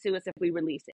he's going to sue us if we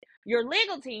release it. Your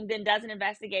legal team then does an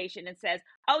investigation and says,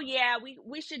 oh, yeah,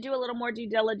 we should do a little more due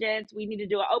diligence. We need to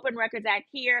do an Open Records Act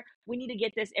here. We need to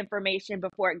get this information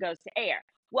before it goes to air.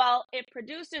 Well, if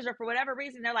producers or for whatever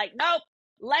reason, they're like, nope,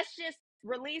 let's just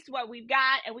release what we've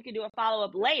got and we can do a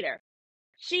follow-up later.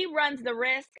 She runs the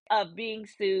risk of being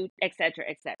sued, et cetera,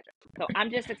 et cetera. So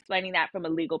I'm just explaining that from a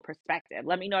legal perspective.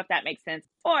 Let me know if that makes sense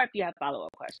or if you have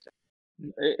follow-up questions.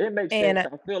 It makes sense.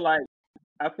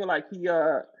 I feel like he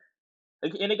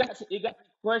and it got me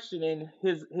questioning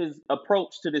his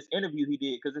approach to this interview he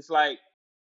did, because it's like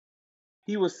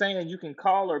he was saying you can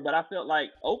call her, but I felt like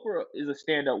Oprah is a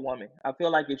stand-up woman. I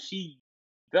feel like if she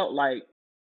felt like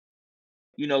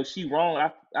she wrong,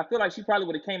 I feel like she probably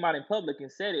would have came out in public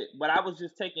and said it, but I was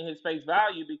just taking his face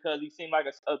value because he seemed like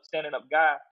a standing up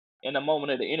guy in the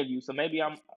moment of the interview. So maybe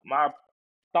my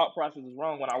thought process is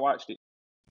wrong when I watched it.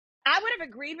 I would have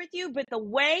agreed with you, but the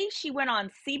way she went on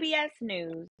CBS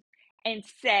News and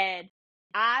said,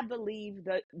 I believe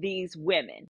these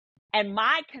women, and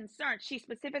my concern, she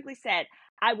specifically said,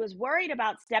 I was worried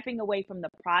about stepping away from the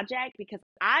project because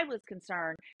I was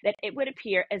concerned that it would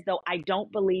appear as though I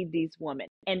don't believe these women.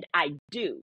 And I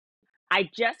do. I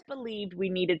just believed we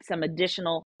needed some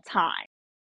additional time.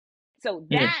 So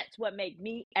that's what made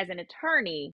me, as an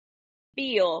attorney,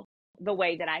 feel the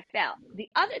way that I felt. The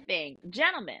other thing,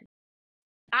 gentlemen,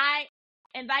 I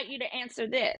invite you to answer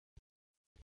this.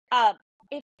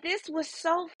 If this was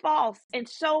so false and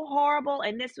so horrible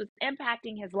and this was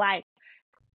impacting his life,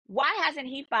 why hasn't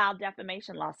he filed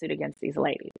defamation lawsuit against these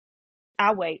ladies?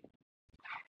 I'll wait.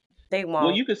 They Well,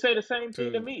 won't. you could say the same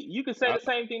thing to To me. You could say I, the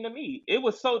same thing to me. It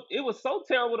was so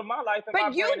terrible to my life and my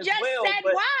But you brain as just well. said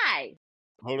But why.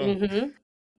 hold on. Mm-hmm.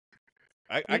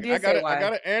 I You did say I why.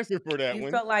 got an answer for that You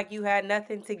one. felt like you had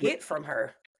nothing to But get from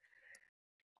her.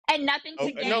 And nothing to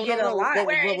okay, You gain. get a lot. But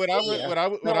Where is what he?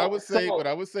 I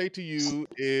would say so to you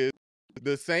is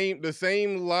the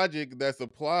same logic that's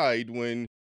applied when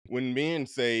men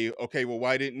say, okay, well,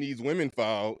 why didn't these women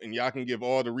file? And y'all can give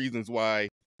all the reasons why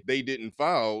they didn't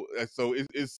file. So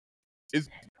it's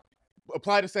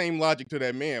apply the same logic to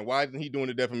that man. Why isn't he doing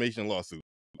a defamation lawsuit?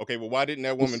 Okay, well, why didn't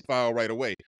that woman file right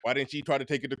away? Why didn't she try to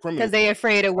take it to criminal Because they court?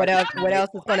 afraid of Why what did else she No, what wait? else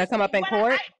is going to come up in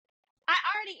court. I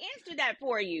already answered that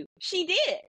for you. She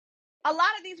did. A lot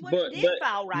of these women but did but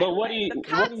file right but away. The what are you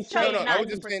cops No, chose saying? I not was to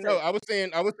just saying pursue.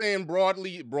 I was saying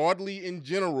broadly in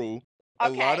general. A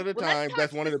lot Okay, of the well, let's time, talk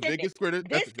that's one of the specific. biggest critics.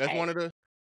 This That's one case,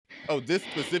 of the this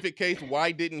specific case.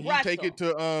 Why didn't he take it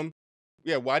Russell. to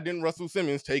yeah, why didn't Russell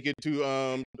Simmons take it to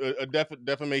a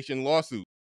defamation lawsuit?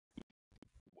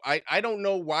 I don't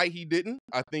know why he didn't.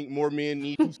 I think more men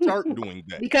need to start doing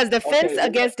that. Because the fence Okay,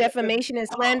 against defamation and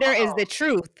slander is the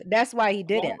truth. That's why he hold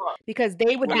didn't. on. Because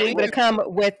they would Well, be the Right. thing able to is, come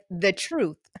with the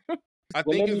truth. Well,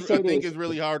 let me I say think this. it's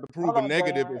really hard to prove Hold a on,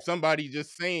 negative Bernard. if somebody's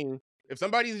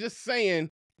just saying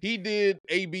he did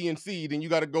A, B, and C, then you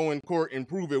got to go in court and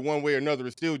prove it one way or another.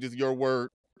 It's still just your word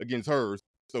against hers.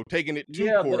 So taking it to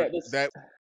Yeah, but court, that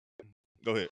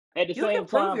go ahead. at the You can same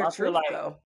prove time, your I feel truth, like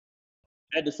though.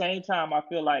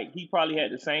 he probably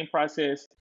had the same process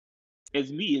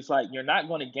as me. It's like you're not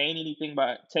going to gain anything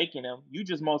by taking them. You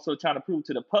just more so trying to prove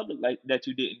to the public like that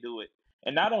you didn't do it.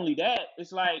 And not only that,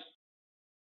 it's like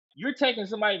you're taking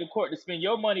somebody to court to spend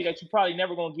your money that you probably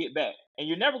never going to get back, and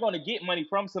you're never going to get money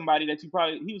from somebody that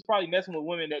he was probably messing with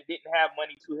women that didn't have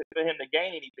money for him to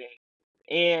gain anything,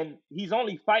 and he's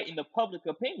only fighting the public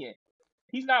opinion.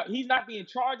 He's not being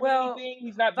charged with Well, anything.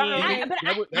 He's not being Vaughn, But you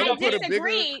That know I would what I'm saying?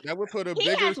 disagree. put a He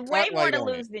bigger has way more spotlight to on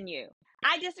it. lose than you.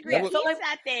 I disagree. That yeah. would So He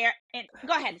sat there and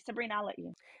go ahead, Sabrina. I'll let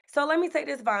you. So let me say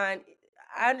this, Vaughn.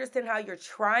 I understand how you're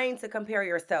trying to compare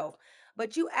yourself,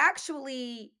 but you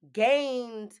actually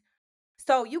gained.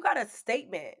 So you got a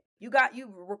statement. You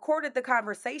recorded the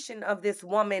conversation of this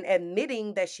woman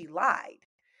admitting that she lied.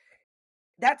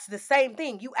 That's the same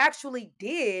thing. You actually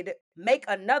did make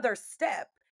another step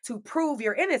to prove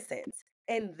your innocence.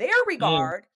 In their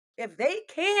regard, if they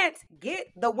can't get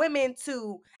the women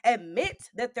to admit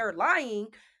that they're lying,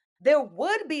 there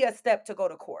would be a step to go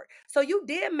to court. So you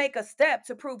did make a step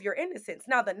to prove your innocence.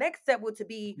 Now the next step would to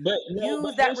be But no, but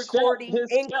use that recording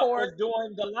his in step was court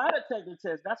doing the lie detector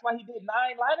test. That's why he did 9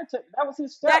 lie detectors. That was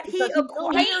his step that he because he knew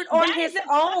he. acquired on That is his a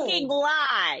fucking own.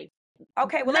 lie.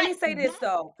 Okay, well, let me say this That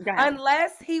though. go ahead.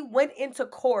 Unless he went into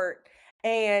court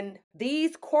and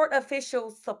these court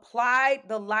officials supplied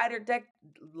the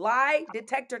lie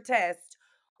detector test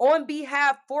on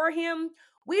behalf for him,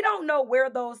 we don't know where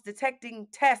those detecting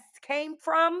tests came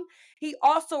from. He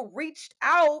also reached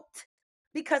out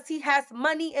because he has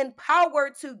money and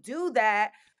power to do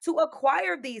that, to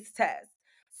acquire these tests.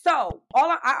 So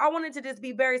I wanted to just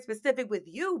be very specific with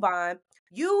you, Vaughn.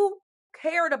 You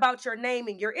cared about your name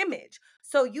and your image.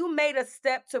 So you made a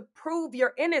step to prove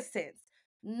your innocence.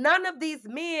 None of these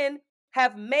men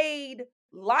have made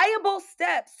liable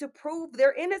steps to prove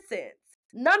their innocence.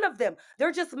 None of them.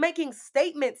 They're just making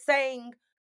statements saying,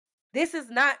 this is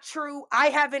not true. I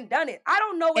haven't done it. I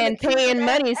don't know an And accuser paying that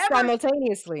has money ever.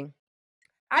 simultaneously.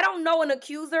 I don't know an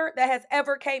accuser that has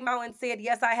ever came out and said,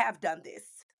 yes, I have done this.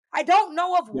 I don't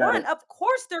know of one. Of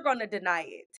course they're going to deny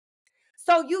it.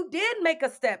 So you did make a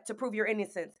step to prove your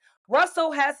innocence.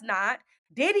 Russell has not.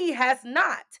 Diddy has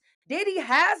not. Diddy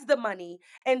has the money,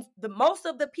 and the most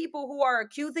of the people who are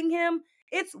accusing him,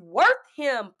 it's worth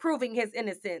him proving his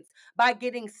innocence by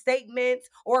getting statements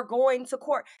or going to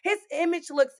court. His image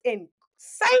looks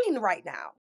insane right now.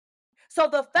 So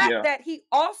the fact Yeah. that he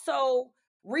also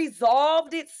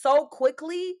resolved it so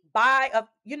quickly by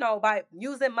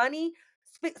using money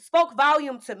spoke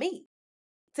volume to me,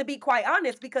 to be quite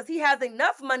honest, because he has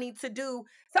enough money to do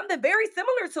something very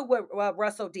similar to what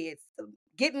Russell did,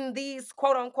 getting these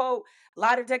quote unquote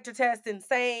lie detector tests and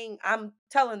saying, I'm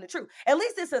telling the truth. At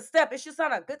least it's a step. It's just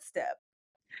not a good step.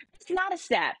 It's not a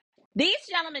step. These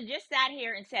gentlemen just sat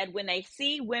here and said when they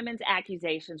see women's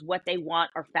accusations, what they want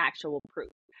are factual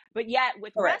proof. But yet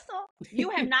with Correct. Russell, you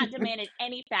have not demanded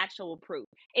any factual proof.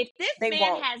 If this They man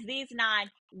won't. has these 9,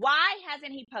 why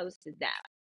hasn't he posted them?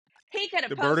 He could have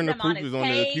The posted burden of them on proof his is on the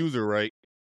page. accuser, right?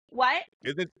 What?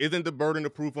 Isn't the burden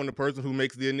of proof on the person who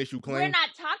makes the initial We're claim? not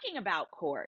talking about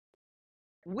court.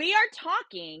 We are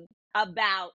talking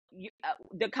about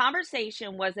the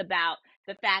conversation was about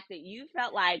the fact that you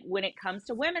felt like when it comes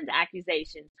to women's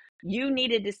accusations, you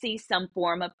needed to see some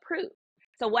form of proof.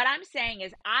 So what I'm saying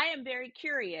is I am very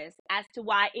curious as to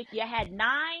why, if you had 9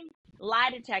 lie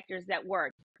detectors that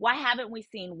worked, why haven't we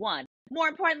seen one? More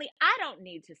importantly, I don't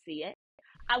need to see it.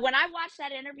 When I watched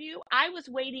that interview, I was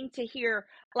waiting to hear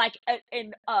like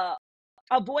a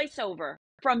voiceover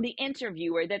from the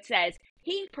interviewer that says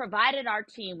he provided our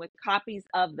team with copies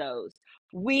of those.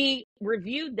 We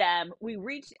reviewed them. We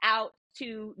reached out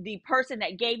to the person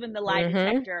that gave him the lie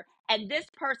detector, and this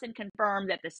person confirmed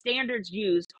that the standards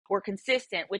used were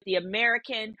consistent with the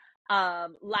American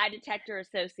Lie Detector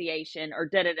Association, or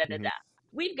da da da da da.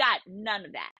 We've got none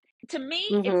of that. To me,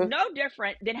 it's no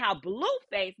different than how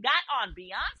Blueface got on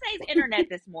Beyonce's internet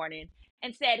this morning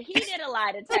and said he did a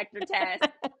lie detector test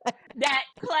that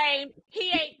claimed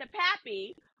he ate the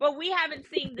pappy, but we haven't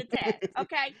seen the test.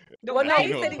 Okay, the Well, no, way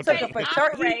he said he Blueface took a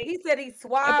operates. he said he A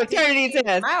swabbed paternity his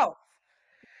test. mouth.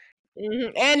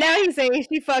 And now he's saying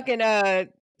she fucking Offset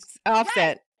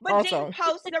Right, but also. didn't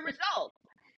post the results.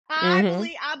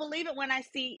 I believe it when I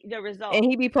see the results. And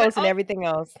he be posting everything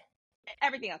else.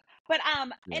 Everything else. But Yeah,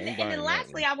 and ain't then buying that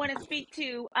lastly, one. I want to speak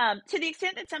to the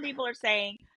extent that some people are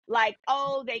saying, like,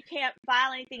 oh, they can't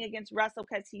file anything against Russell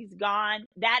because he's gone.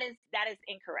 That is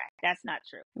incorrect. That's not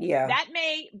true. Yeah. That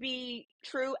may be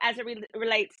true as it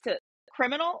relates to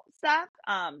criminal stuff,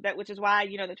 which is why,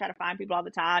 you know, they try to find people all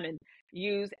the time and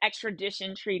use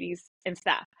extradition treaties and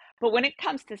stuff. But when it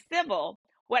comes to civil,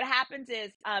 what happens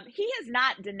is he has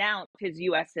not denounced his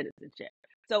U.S. citizenship.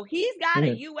 So he's got a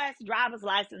U.S. driver's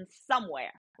license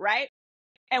somewhere, right?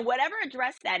 And whatever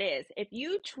address that is, if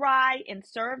you try and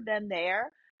serve them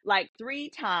there like 3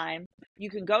 times, you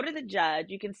can go to the judge.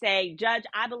 You can say, Judge,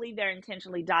 I believe they're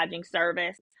intentionally dodging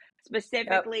service.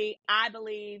 Specifically, I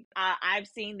believe I've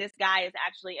seen this guy is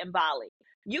actually in Bali.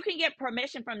 You can get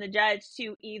permission from the judge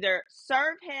to either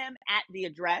serve him at the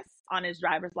address on his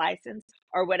driver's license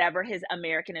or whatever his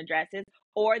American address is,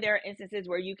 or there are instances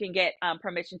where you can get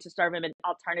permission to serve him in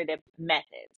alternative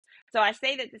methods. So I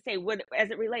say that to say,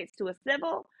 as it relates to a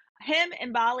civil, him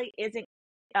in Bali isn't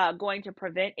going to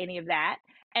prevent any of that.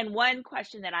 And one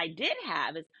question that I did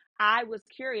have is, I was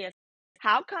curious,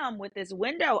 how come with this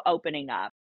window opening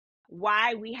up,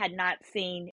 why we had not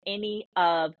seen any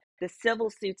of the civil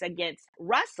suits against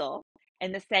Russell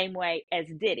in the same way as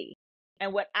Diddy?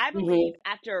 And what I believe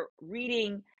after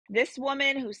reading this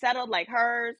woman who settled like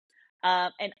hers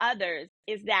and others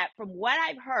is that, from what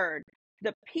I've heard,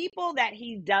 the people that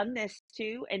he's done this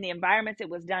to and the environments it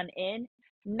was done in,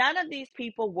 none of these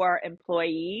people were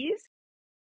employees,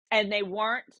 and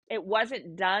it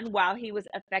wasn't done while he was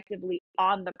effectively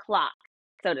on the clock,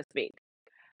 so to speak.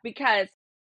 Because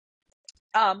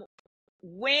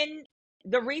when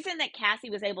the reason that Cassie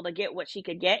was able to get what she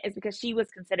could get is because she was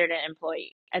considered an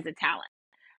employee as a talent,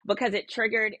 because it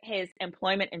triggered his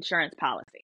employment insurance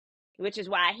policy, which is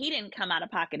why he didn't come out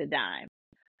of pocket a dime.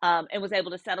 And was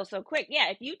able to settle so quick. Yeah,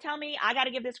 if you tell me I got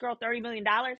to give this girl $30 million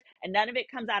and none of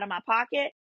it comes out of my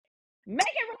pocket, make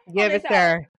it give it to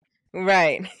her.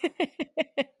 Right.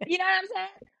 You know what I'm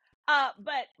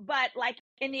saying? But like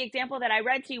in the example that I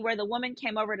read to you, where the woman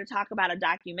came over to talk about a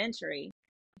documentary,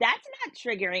 that's not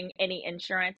triggering any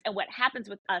insurance. And what happens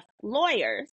with us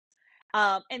lawyers,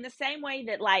 in the same way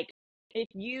that, like, if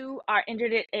you are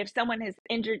injured, if someone has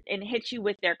injured and hit you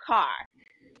with their car,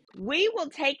 we will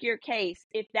take your case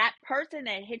if that person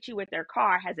that hit you with their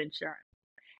car has insurance.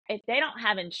 If they don't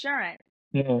have insurance,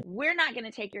 we're not going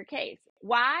to take your case.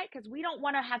 Why? Because we don't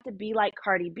want to have to be like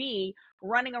Cardi B,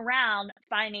 running around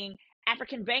finding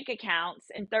African bank accounts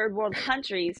in third world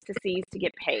countries to seize to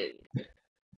get paid.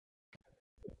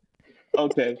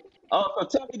 Okay. So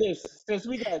tell me this, since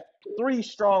we got 3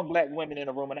 strong Black women in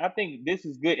the room, and I think this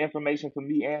is good information for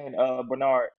me and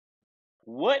Bernard.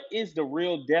 What is the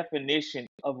real definition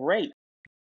of rape?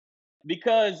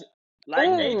 Because, like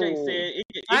AJ said, it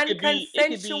could be.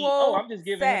 Oh, I'm just unconsensual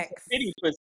giving him some sex. pity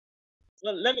pussy.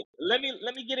 Well, let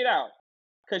me get it out,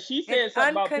 because she said It's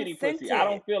something about pity pussy. I unconsented.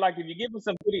 don't feel like if you give him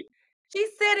some pity, She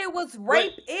said it was but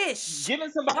rape-ish. giving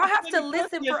somebody Y'all have to pity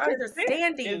listen pussy is for consent.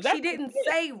 understanding. Is that She didn't consent?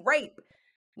 say rape.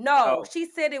 No, Oh, she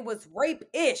said it was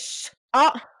rape-ish.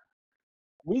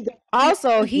 we got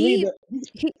Also, we need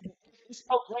he there's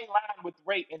no gray line with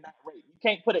rape and not rape. You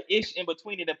can't put an ish in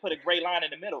between it and put a gray line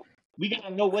in the middle. We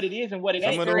gotta know what it is and what it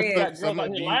Yes, ain't. there Because we is. got girls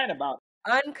out here lying about it.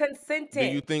 Unconsented. Do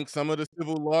you think some of the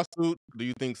civil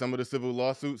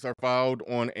lawsuits are filed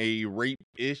on a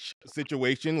rape-ish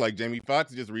situation? Like Jamie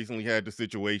Foxx just recently had the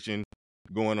situation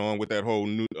going on with that whole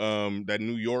that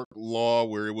New York law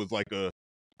where it was like a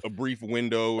brief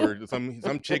window or some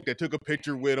chick that took a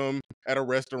picture with him at a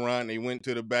restaurant and they went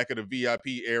to the back of the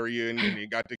VIP area and then they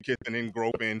got to kissing and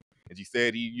groping and she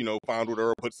said he fondled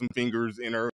her, put some fingers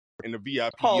in the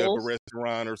VIP of the Holes.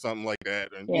 restaurant or something like that,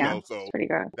 and Yeah, so it's pretty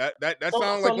gross. that So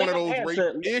sounds so like one let of them those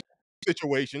answer. rape-ish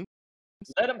situations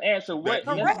Let them answer. that What? he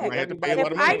Let's Correct. get might have to pay a everybody.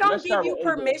 lot If of I money. don't Let's give start you with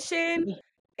AJ. permission,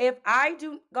 if I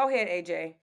do, go ahead,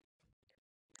 AJ.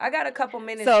 I got a couple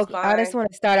minutes. So It's I just fine.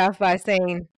 want to start off by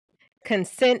saying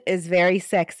consent is very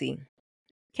sexy.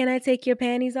 Can I take your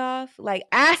panties off? Like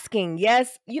asking,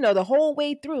 yes, the whole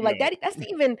way through. Like No. that's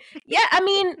even, yeah, I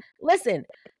mean, listen,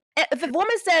 if a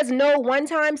woman says no one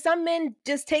time, some men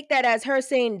just take that as her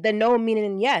saying the no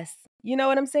meaning yes. You know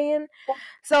what I'm saying?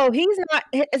 So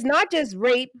it's not just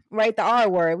rape, right? The R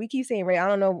word. We keep saying rape. I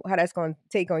don't know how that's going to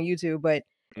take on YouTube, but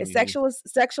it's Mhm.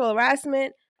 sexual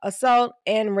harassment, assault,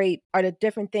 and rape are the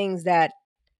different things that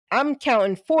I'm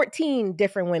counting 14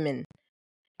 different women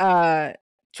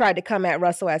tried to come at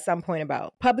Russell at some point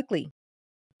about publicly.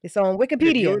 It's on If you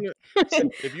Wikipedia.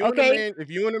 and Okay? if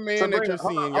you and a man that Sabrina, you're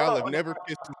seeing, y'all have never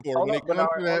kissed before. When hold it up, comes Bernard.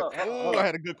 to Hold that, up, oh, hold I up.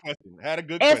 had a good question.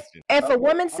 If a Okay,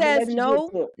 woman I'm gonna says let you get no,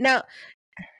 to it. now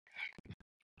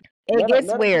it gets Let them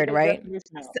get weird, their right?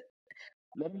 definition out.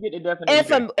 Let them get the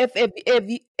definition.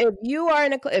 If you are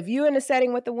if you're in a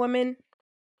setting with a woman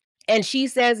and she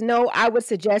says no, I would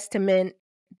suggest to men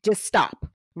just stop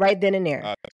right then and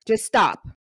there. Just stop.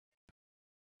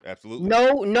 Absolutely.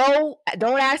 No,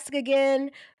 don't ask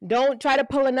again. Don't try to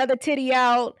pull another titty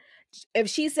out. If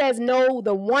she says no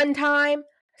the one time,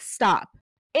 stop.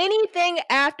 Anything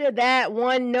after that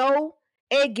one no,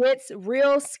 it gets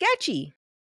real sketchy.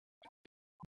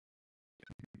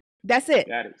 That's it.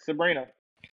 Got it. Sabrina.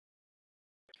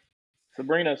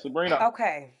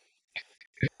 Okay.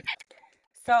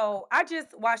 So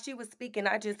while she was speaking,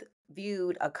 I just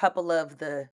viewed a couple of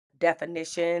the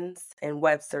definitions in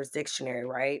Webster's dictionary,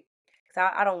 right?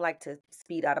 Because I don't like to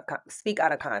speak out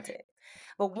of context.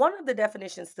 But one of the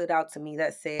definitions stood out to me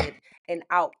that said an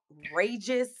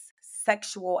outrageous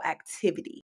sexual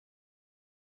activity.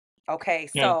 Okay,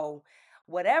 so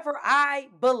whatever I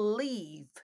believe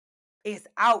is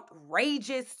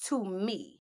outrageous to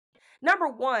me. Number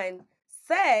one,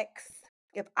 sex,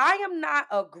 if I am not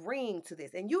agreeing to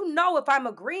this, and if I'm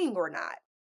agreeing or not,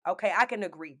 okay, I can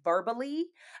agree verbally,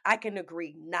 I can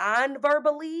agree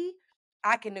non-verbally,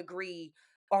 I can agree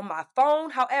on my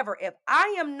phone. However, if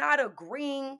I am not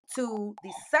agreeing to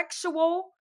the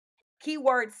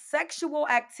keyword sexual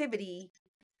activity,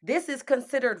 this is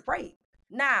considered rape.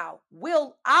 Now,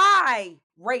 will I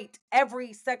rate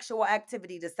every sexual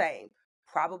activity the same?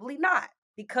 Probably not,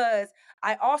 because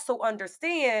I also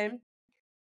understand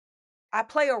I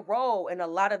play a role in a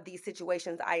lot of these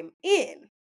situations I'm in.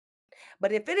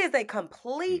 But if it is a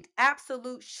complete,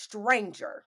 absolute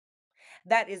stranger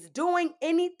that is doing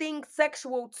anything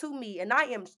sexual to me and I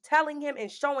am telling him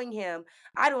and showing him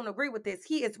I don't agree with this,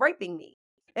 he is raping me.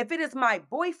 If it is my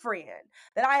boyfriend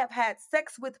that I have had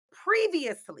sex with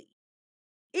previously,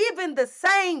 even the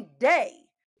same day,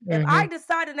 if I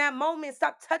decide in that moment,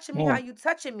 stop touching me how you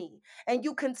touching me, and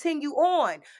you continue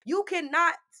on, you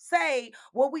cannot say,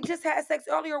 well, we just had sex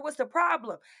earlier, what's the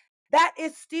problem? That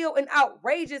is still an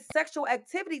outrageous sexual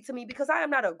activity to me because I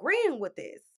am not agreeing with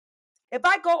this. If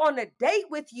I go on a date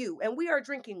with you and we are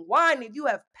drinking wine and you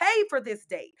have paid for this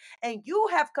date and you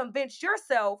have convinced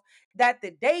yourself that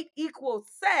the date equals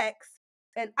sex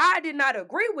and I did not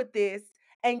agree with this,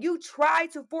 and you try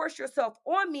to force yourself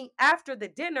on me after the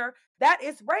dinner, that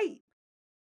is rape.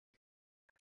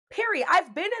 Period.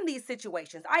 I've been in these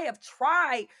situations. I have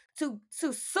tried to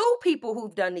sue people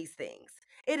who've done these things.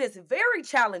 It is very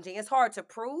challenging. It's hard to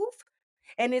prove.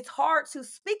 And it's hard to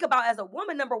speak about as a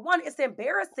woman. Number one, it's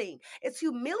embarrassing. It's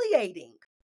humiliating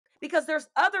because there's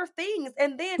other things.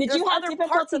 And then Did there's you have other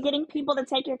parts difficulty of getting people to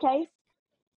take your case?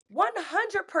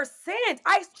 100%.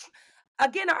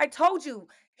 I told you,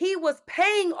 he was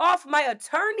paying off my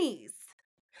attorneys.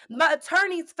 My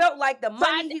attorneys felt like the So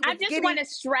money he I was just getting. want to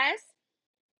stress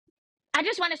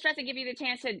and give you the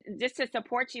chance to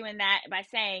support you in that by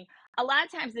saying a lot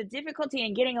of times the difficulty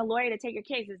in getting a lawyer to take your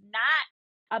case is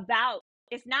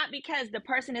it's not because the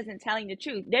person isn't telling the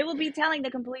truth. They will be telling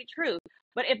the complete truth.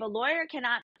 But if a lawyer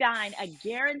cannot find a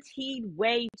guaranteed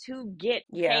way to get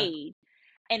paid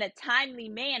in a timely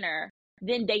manner,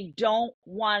 then they don't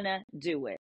want to do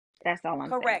it. That's all I'm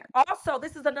saying. Correct. Also,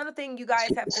 this is another thing you guys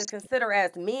have to consider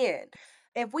as men.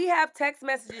 if we have text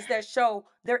messages that show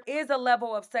there is a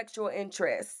level of sexual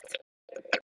interest,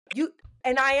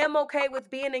 and I am okay with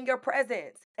being in your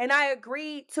presence, and I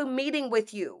agree to meeting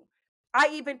with you.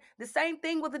 The same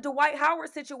thing with the Dwight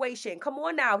Howard situation. Come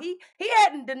on now. He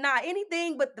hadn't denied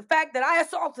anything but the fact that I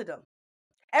assaulted him.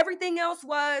 Everything else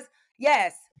was,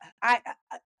 yes, I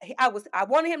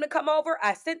wanted him to come over.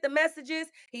 I sent the messages.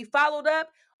 He followed up.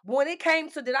 When it came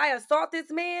to, did I assault this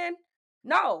man?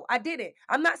 No, I didn't.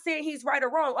 I'm not saying he's right or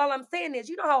wrong. All I'm saying is,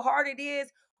 you know how hard it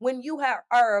is when you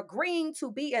are agreeing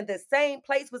to be in the same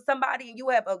place with somebody and you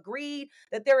have agreed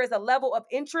that there is a level of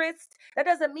interest. That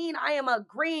doesn't mean I am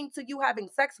agreeing to you having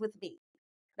sex with me.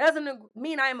 That doesn't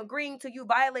mean I am agreeing to you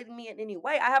violating me in any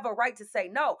way. I have a right to say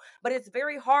no, but it's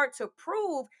very hard to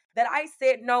prove that I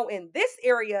said no in this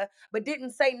area, but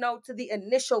didn't say no to the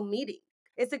initial meeting.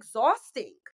 It's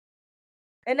exhausting.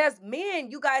 And as men,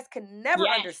 you guys can never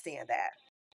Yes. understand that.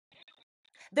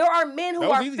 There are men who That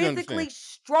was are easy to physically understand.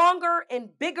 stronger and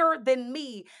bigger than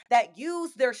me that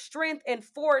use their strength and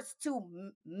force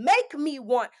to make me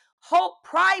want,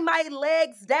 pry my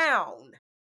legs down.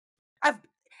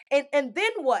 And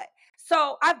then what?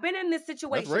 So I've been in this That's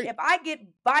situation. right. If I get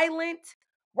violent,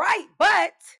 right,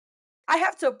 but I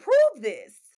have to prove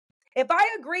this. If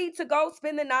I agree to go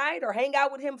spend the night or hang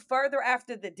out with him further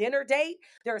after the dinner date,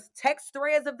 there's text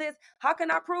threads of this. How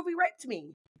can I prove he raped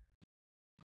me?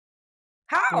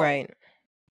 How? Right.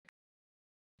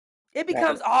 It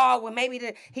becomes, oh, well,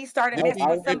 maybe he started If messing he,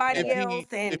 with somebody if else,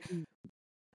 he, and if he,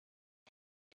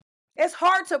 it's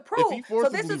hard to if he prove. So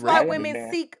this forcibly is why raped you,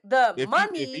 women seek the if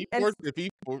money. he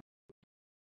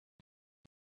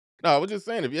no, I was just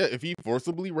saying, if he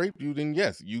forcibly raped you, then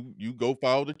yes, you go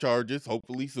file the charges,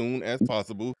 hopefully soon as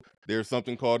possible. There's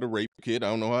something called a rape kit.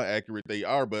 I don't know how accurate they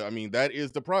are, but I mean, that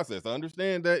is the process. I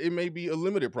understand that it may be a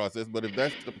limited process, but if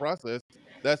that's the process,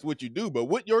 that's what you do. But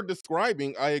what you're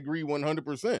describing, I agree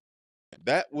 100%.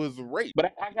 That was rape.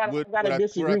 But I gotta Where I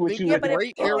disagree with think you the Yeah, with but this.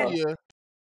 gray area.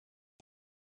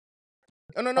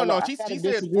 Hold on, No. I She gotta said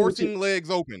disagree with you. forcing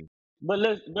legs open. But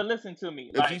listen to me.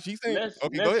 If Like she's saying,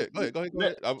 okay, go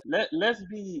ahead. let's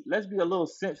be a little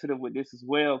sensitive with this as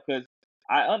well, because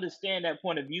I understand that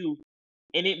point of view,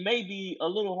 and it may be a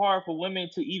little hard for women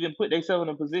to even put themselves in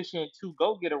a position to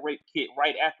go get a rape kit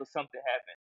right after something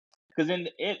happened.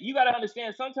 Because you got to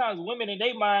understand, sometimes women in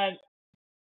their mind,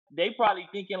 they probably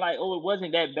thinking like, oh, it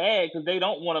wasn't that bad, because they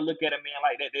don't want to look at a man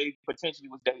like that they potentially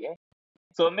was dating.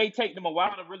 So it may take them a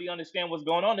while to really understand what's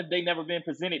going on if they never been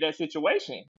presented that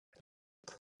situation.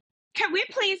 Can we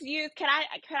please can I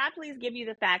please give you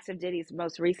the facts of Diddy's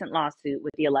most recent lawsuit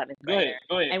with the 11th grader?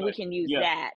 Go ahead. And we can use Yeah.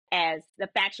 that as the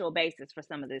factual basis for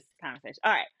some of this conversation.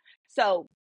 All right. So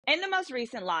in the most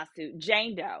recent lawsuit,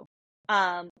 Jane Doe,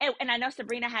 and I know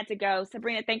Sabrina had to go.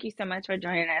 Sabrina, thank you so much for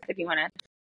joining us. If you want to,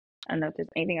 I don't know if there's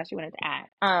anything else you wanted to add.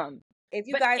 if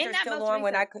you but guys in are that still most on,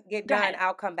 when I recent- get Go done, ahead.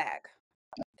 I'll come back.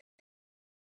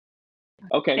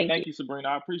 Okay, Thank you, Sabrina.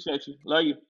 I appreciate you. Love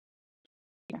you.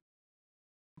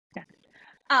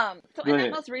 So Go in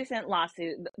ahead. that most recent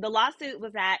lawsuit, the lawsuit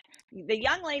was that the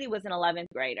young lady was an 11th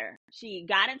grader. She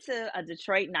got into a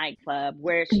Detroit nightclub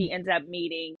where she ends up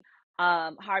meeting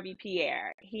Harvey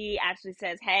Pierre. He actually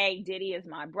says, "Hey, Diddy is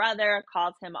my brother,"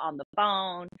 calls him on the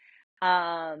phone.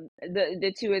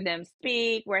 The two of them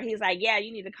speak where he's like, "Yeah,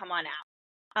 you need to come on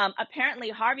out." Apparently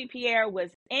Harvey Pierre was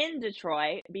in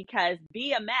Detroit because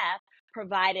BMF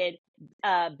provided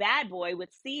Bad Boy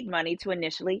with seed money to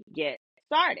initially get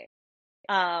started.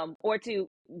 Or to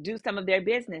do some of their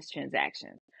business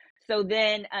transactions. So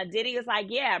then Diddy was like,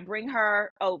 yeah, bring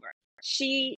her over.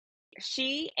 She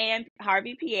and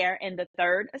Harvey Pierre and the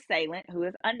third assailant, who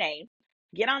is unnamed,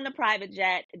 get on the private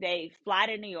jet. They fly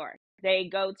to New York. They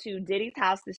go to Diddy's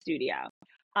house, the studio.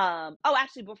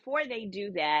 Actually, before they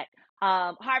do that,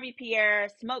 Harvey Pierre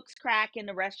smokes crack in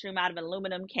the restroom out of an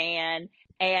aluminum can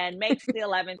and makes the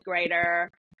 11th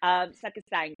grader suck a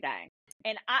thing.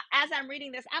 And as I'm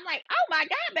reading this, I'm like, oh my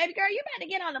God, baby girl, you about to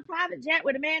get on a private jet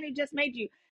with a man who just made you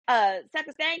suck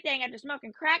a thing after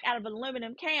smoking crack out of an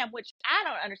aluminum can, which I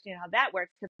don't understand how that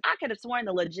works, because I could have sworn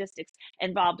the logistics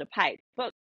involved a pipe.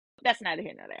 But that's neither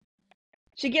here nor there.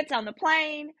 She gets on the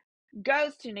plane,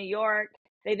 goes to New York.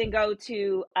 They then go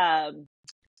to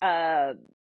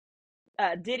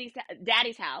Diddy's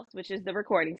daddy's house, which is the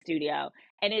recording studio,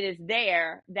 and it is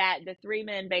there that the three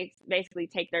men basically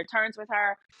take their turns with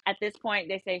her. At this point,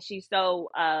 they say she's so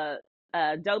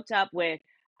doped up with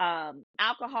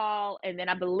alcohol, and then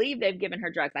I believe they've given her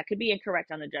drugs. I could be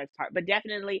incorrect on the drugs part, but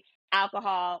definitely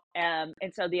alcohol. And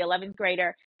so the 11th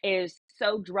grader is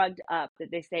so drugged up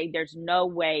that they say there's no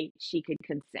way she could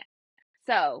consent.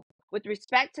 So with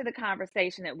respect to the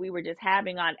conversation that we were just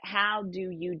having on how do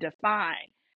you define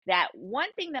that,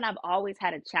 one thing that I've always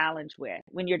had a challenge with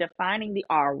when you're defining the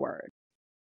R word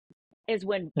is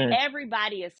when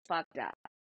everybody is fucked up.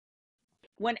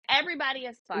 When everybody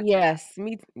is fucked up, Yes,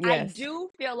 I yes. do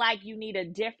feel like you need a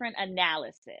different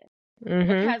analysis. Mhm.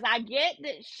 Because I get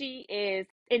that she is,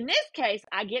 in this case,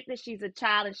 I get that she's a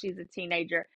child and she's a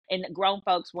teenager, and grown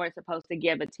folks weren't supposed to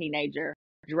give a teenager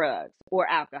drugs or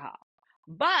alcohol.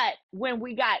 But when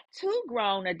we got two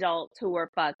grown adults who were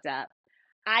fucked up,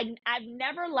 I've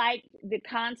never liked the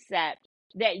concept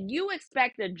that you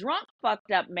expect a drunk, fucked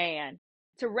up man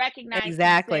to recognize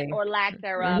Exactly. consent or lack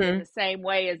thereof in Mhm. the same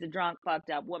way as a drunk,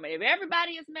 fucked up woman. If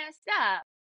everybody is messed up,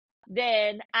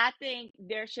 then I think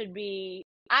there should be,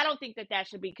 I don't think that that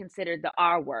should be considered the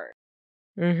R word.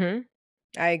 Mhm.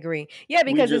 I agree. Yeah,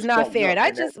 We because it's just not fucked fair. up And I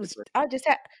in that just was, situation. I just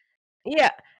had,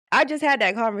 yeah, I just had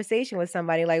that conversation with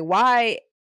somebody. Like, why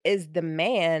is the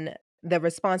man the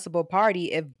responsible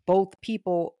party if both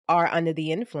people are under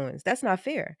the influence? That's not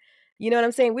fair. You know what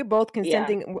I'm saying? We're both Yeah.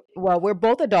 consenting. Well, we're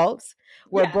both adults.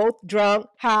 We're Yeah. both drunk,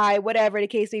 high, whatever the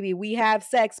case may be. We have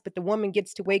sex, but the woman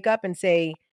gets to wake up and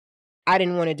say, I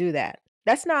didn't want to do that.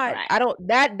 That's not, Right. I don't,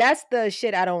 that's the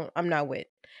shit I'm not with.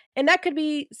 And that could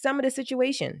be some of the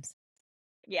situations.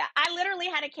 Yeah. I literally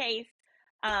had a case.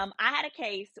 I had a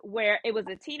case where it was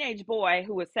a teenage boy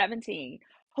who was 17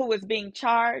 who was being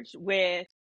charged with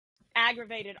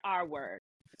aggravated R word.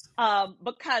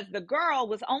 Because the girl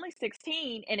was only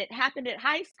 16 and it happened at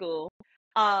high school.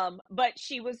 But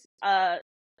she was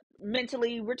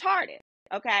mentally retarded.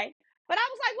 Okay. But I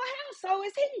was like, well, hell, so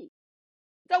is he.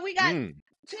 So we got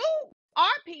two R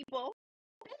people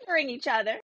fingering each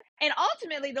other. And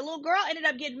ultimately, the little girl ended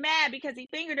up getting mad because he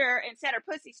fingered her and said her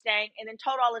pussy stank and then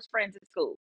told all his friends at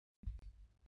school.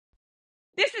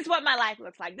 This is what my life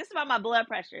looks like. This is why my blood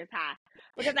pressure is high.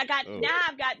 Because now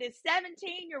I've got this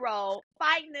 17-year-old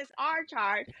fighting this R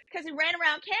charge because he ran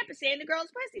around campus saying the girl's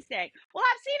pussy stank. Well,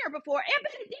 I've seen her before. And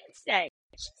but it did stink.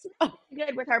 She's not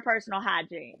good with her personal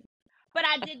hygiene. But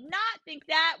I did not think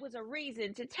that was a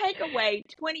reason to take away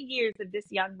 20 years of this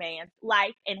young man's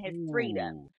life and his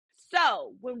freedom.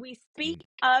 So when we speak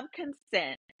of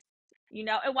consent, you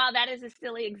know, and while that is a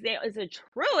silly example, it's a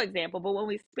true example, but when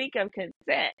we speak of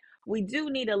consent, we do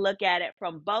need to look at it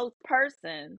from both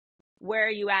persons. Where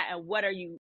are you at and what are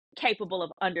you capable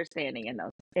of understanding in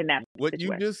that What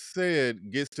situation? you just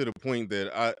said gets to the point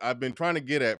that I've been trying to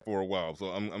get at for a while. So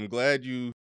I'm glad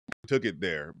you took it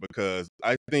there, because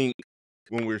I think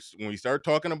when we start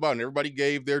talking about, and everybody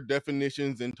gave their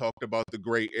definitions and talked about the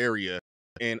gray area,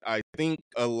 and I think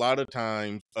a lot of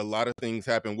times a lot of things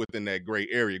happen within that gray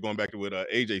area. Going back to what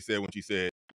AJ said when she said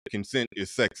consent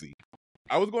is sexy.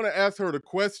 I was going to ask her the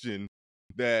question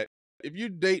that if you're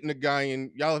dating a guy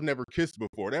and y'all have never kissed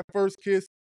before, that first kiss,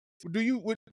 would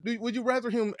you rather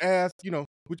him ask, you know,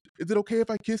 is it okay if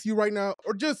I kiss you right now,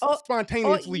 or just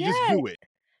spontaneously just yeah. do it?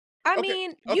 I Okay,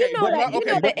 mean, okay, you know but that, you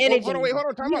know the energy. hold on, wait, hold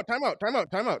on, time out. Let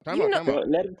him talk.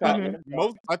 Let him talk. I Let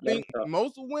him think talk.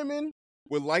 most women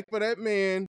would like for that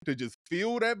man to just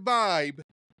feel that vibe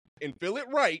and feel it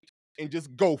right and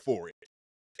just go for it.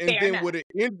 And Fair then enough. would it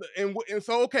end? And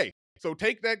so okay, so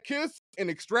take that kiss and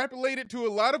extrapolate it to a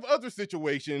lot of other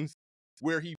situations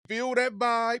where he feel that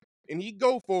vibe and he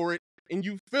go for it and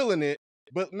you feeling it,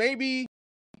 but maybe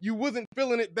you wasn't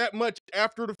feeling it that much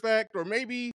after the fact, or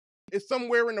maybe it's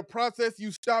somewhere in the process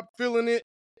you stopped feeling it,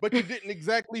 but you didn't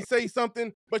exactly say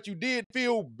something, but you did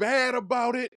feel bad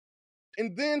about it.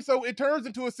 And then so it turns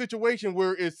into a situation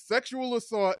where it's sexual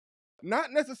assault,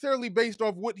 not necessarily based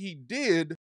off what he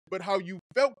did, but how you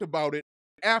felt about it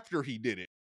after he did it.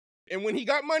 And when he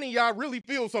got money, y'all really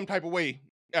feel some type of way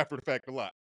after the fact a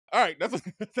lot. All right, that's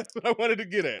what I wanted to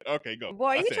get at. Okay, go.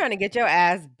 Boy, you trying to get your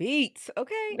ass beat,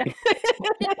 okay?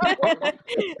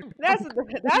 that's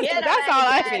all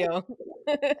I feel.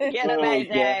 Get him,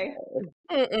 AJ.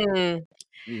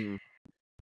 Mm-hmm.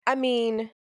 I mean,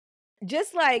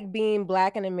 just like being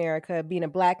black in America, being a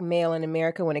black male in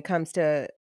America when it comes to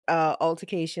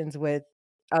altercations with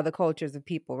other cultures of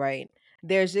people, right?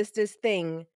 There's just this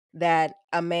thing that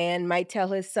a man might tell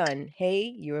his son,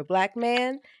 hey, you're a black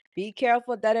man, be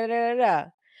careful, da-da-da-da-da.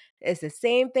 It's the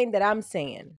same thing that I'm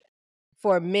saying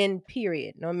for men,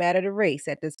 period, no matter the race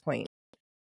at this point.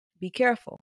 Be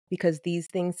careful, because these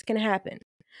things can happen.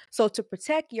 So to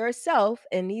protect yourself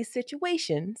in these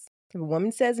situations, if a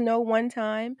woman says no one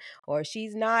time, or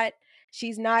she's not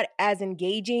as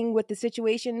engaging with the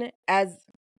situation as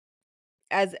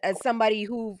somebody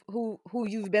who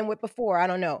you've been with before, I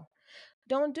don't know.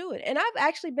 Don't do it. And I've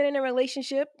actually been in a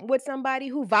relationship with somebody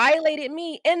who violated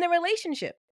me in the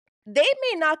relationship. They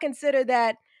may not consider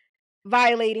that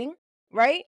violating,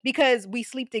 right? Because we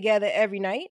sleep together every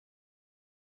night.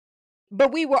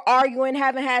 But we were arguing,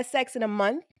 haven't had sex in a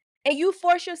month, and you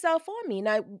force yourself on me.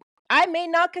 Now, I may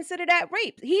not consider that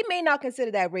rape. He may not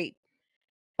consider that rape.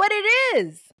 But it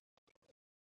is.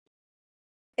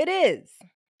 It is.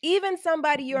 Even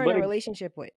somebody you're in But a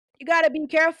relationship with. You got to be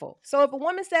careful. So if a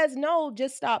woman says no,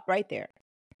 just stop right there.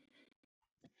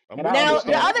 I'm And with I you. Now, I'm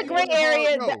the understand. with other you gray on the hard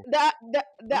area, no.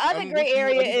 the other I'm gray with you.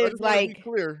 area I is just want to be like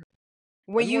clear.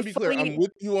 I when just you want to be clear. I'm fully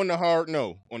with you on the hard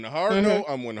no. On the hard no,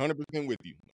 I'm 100% with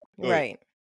you. Go ahead. right.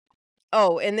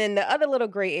 Oh, and then the other little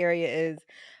gray area is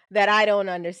that I don't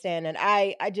understand, and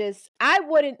I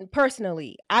wouldn't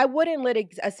personally, I wouldn't let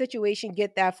a situation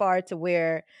get that far to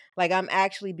where like I'm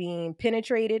actually being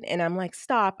penetrated, and I'm like,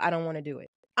 stop, I don't want to do it.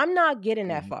 I'm not getting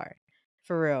that Mhm. far,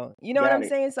 for real. You know what Got I'm it.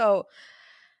 saying? So,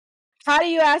 how do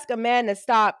you ask a man to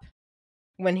stop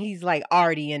when he's like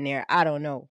already in there? I don't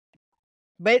know,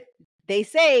 but they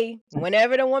say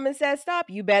whenever the woman says stop,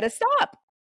 you better stop.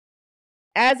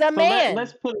 As a So let's man,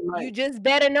 put it you like just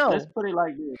better let's know. put it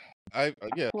like this. I I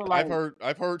yeah, feel like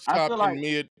I've heard I stop feel like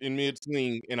in mid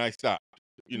swing and I stopped.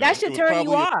 You That know, it should was turn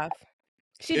you probably off.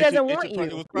 She doesn't want it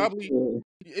you. was probably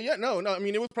yeah, no, I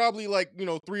mean it was probably like,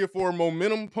 3 or 4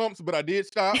 momentum pumps, but I did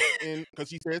stop and cuz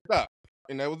she said stop.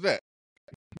 And that was that.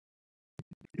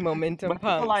 Momentum but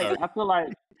pumps. Sorry. I feel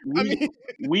like I mean,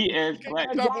 we as you can't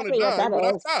black just stop on a Exactly what dime, that but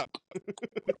I is. stopped.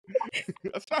 I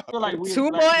I stopped. feel like we as 2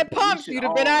 black more people we pumps, should you'd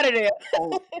have been all out of there.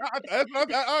 hold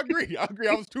I agree. I agree.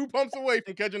 I was 2 pumps away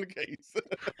from catching the case.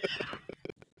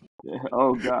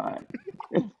 oh God.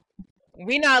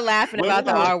 We not laughing Well, about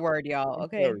you the know, R word, y'all. I'm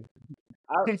Okay. sorry.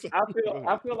 I'm sorry. Go ahead.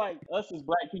 I feel like us as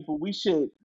black people we should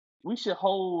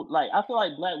hold like I feel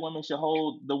like black women should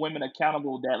hold the women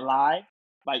accountable that lie,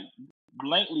 like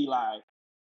blankly lie.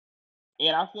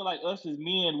 And I feel like us as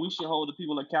men, we should hold the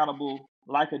people accountable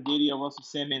like a Diddy or Russell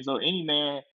Simmons or any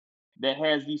man that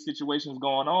has these situations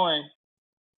going on.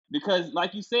 Because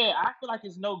like you said, I feel like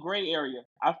it's no gray area.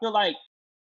 I feel like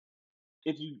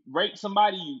if you rape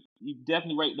somebody, you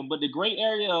definitely rape them. But the gray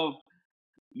area of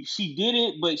she did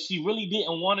it, but she really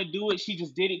didn't want to do it. She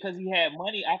just did it because he had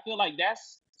money. I feel like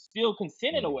that's still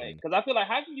consent in a way. Mhm. Because I feel like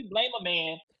how can you blame a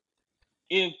man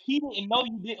if he didn't know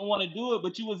you didn't want to do it,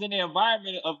 but you was in the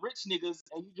environment of rich niggas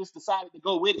and you just decided to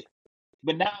go with it.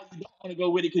 But now you don't want to go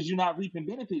with it because you're not reaping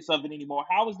benefits of it anymore.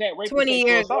 How is that rape and 20 sexual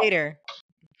years assault? later.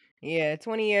 Yeah,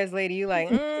 20 years later, you like,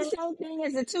 It's the same thing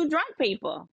as the two drunk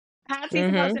people. How's he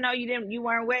supposed mm-hmm. to know you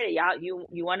weren't with it? Y'all,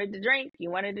 you wanted to drink, you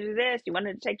wanted to do this, you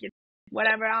wanted to take your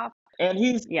whatever off. And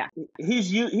Yeah.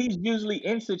 he's usually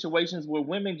in situations where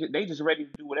women they just ready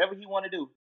to do whatever he want to do.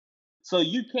 So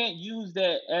you can't use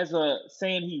that as a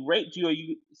saying he raped you or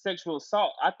you sexual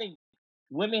assault. I think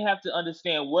women have to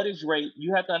understand what is rape.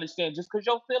 You have to understand just because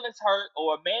your feelings hurt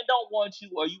or a man don't want you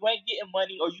or you ain't getting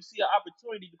money or you see an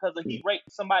opportunity because of he raped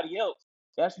somebody else,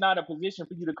 that's not a position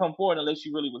for you to come forward unless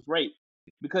you really was raped.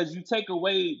 Because you take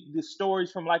away the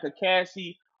stories from like a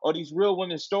Cassie or these real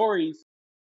women's stories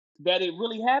that it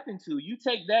really happened to. You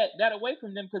take that away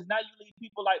from them because now you leave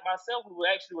people like myself who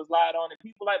actually was lied on and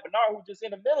people like Bernard who just in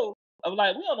the middle of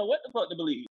like, we don't know what the fuck to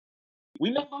believe.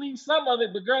 We may believe some of it,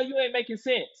 but girl, you ain't making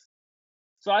sense.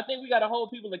 So I think we got to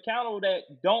hold people accountable that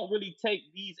don't really take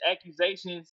these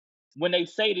accusations when they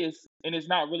say this and it's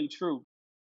not really true.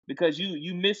 Because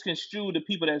you misconstrue the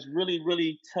people that's really,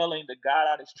 really telling the God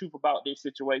honest truth about their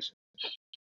situation.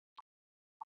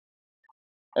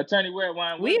 Attorney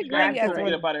Redwine, We what do you got to agree say as to get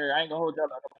women. up out of here? I ain't gonna hold y'all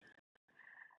up.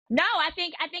 No, I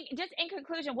think just in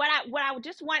conclusion, what I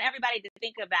just want everybody to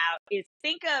think about is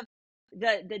think of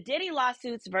the Diddy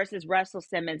lawsuits versus Russell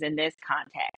Simmons in this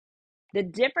context. The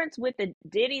difference with the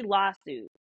Diddy lawsuit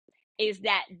is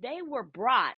that they were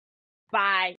brought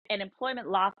by an employment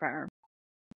law firm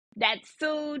that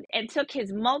sued and took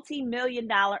his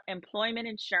multi-million-dollar employment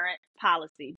insurance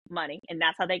policy money, and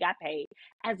that's how they got paid,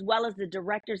 as well as the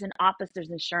directors and officers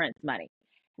insurance money,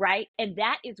 right? And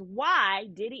that is why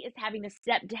Diddy is having to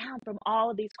step down from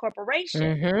all of these corporations.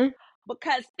 Mm-hmm.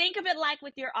 Because think of it like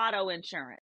with your auto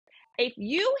insurance. If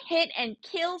you hit and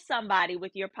kill somebody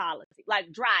with your policy,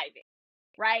 like driving,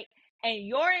 right? And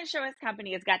your insurance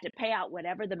company has got to pay out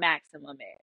whatever the maximum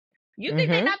is. You think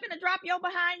they're Mm-hmm. not going to drop your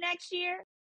behind next year?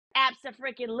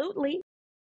 Abso-freaking-lutely.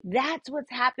 That's what's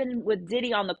happening with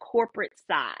Diddy on the corporate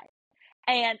side.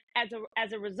 And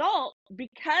as a result,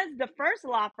 because the first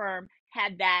law firm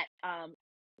had that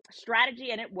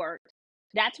strategy and it worked,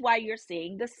 that's why you're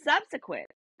seeing the subsequent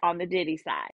on the Diddy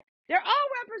side. They're all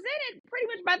represented pretty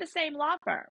much by the same law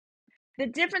firm. The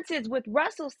difference is with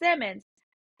Russell Simmons,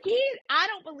 I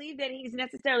don't believe that he's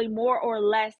necessarily more or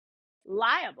less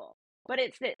liable. but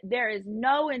it's that there is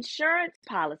no insurance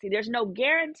policy. There's no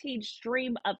guaranteed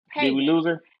stream of Did we payment lose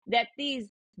her? that these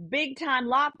big time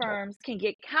law firms can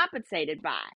get compensated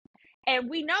by. And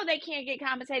we know they can't get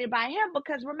compensated by him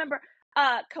because remember,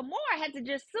 Kimora had to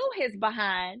just sue his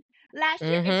behind last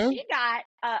year, and she got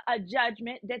a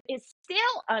judgment that is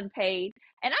still unpaid.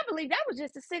 And I believe that was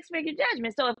just a 6-figure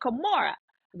judgment. So if Kimora,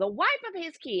 the wife of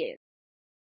his kids,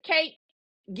 can't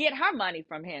get her money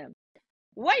from him,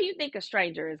 what do you think a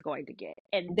stranger is going to get?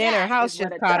 And Then her that house is what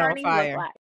just caught on attorneys look fire.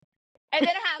 like. And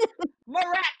then her house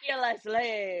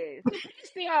miraculously,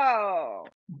 Superstio.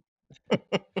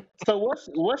 So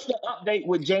what's the update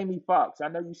with Jamie Foxx? I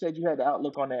know you said you had the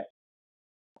outlook on that.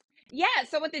 Yeah,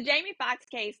 so with the Jamie Foxx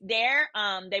case, they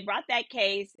brought that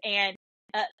case, and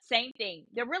same thing.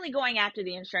 They're really going after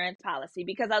the insurance policy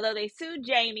because although they sued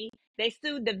Jamie, they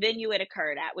sued the venue it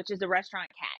occurred at, which is the restaurant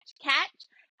Catch.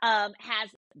 Catch has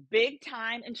big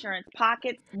time insurance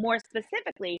pockets. More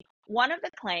specifically, one of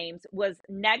the claims was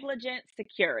negligent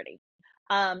security.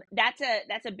 That's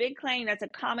a big claim. That's a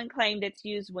common claim that's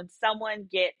used when someone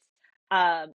gets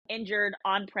injured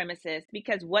on premises,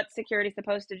 because what security is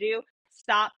supposed to do?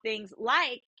 Stop things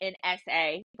like an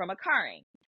SA from occurring.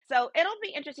 So it'll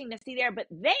be interesting to see there. But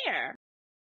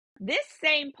this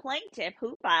same plaintiff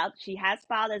who she has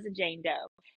filed as a Jane Doe.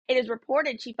 It is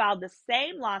reported she filed the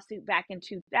same lawsuit back in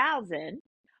 2000,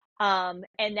 and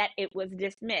that it was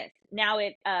dismissed. Now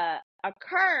it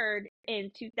occurred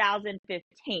in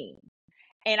 2015.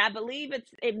 And I believe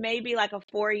it may be like a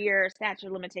 4-year statute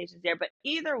of limitations there. But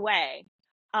either way,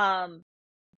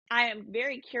 I am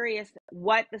very curious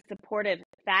what the supportive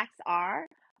facts are.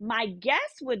 My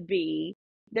guess would be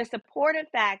the supportive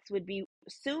facts would be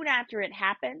soon after it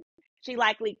happened, she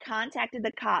likely contacted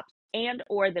the cops and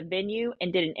or the venue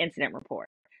and did an incident report.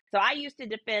 So I used to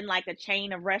defend like a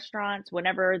chain of restaurants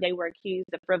whenever they were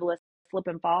accused of frivolous slip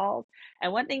and falls.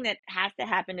 And one thing that has to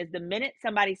happen is the minute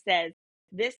somebody says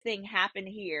this thing happened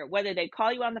here, whether they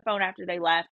call you on the phone after they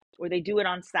left or they do it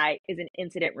on site, is an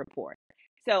incident report.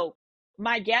 So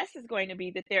my guess is going to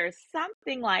be that there is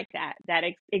something like that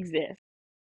exists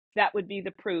that would be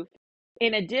the proof,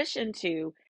 in addition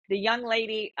to the young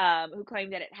lady who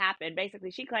claimed that it happened.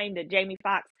 Basically, she claimed that Jamie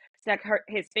Foxx stuck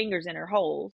his fingers in her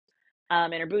holes,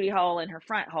 in her booty hole and her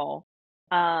front hole,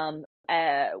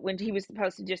 when he was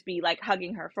supposed to just be like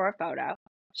hugging her for a photo.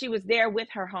 She was there with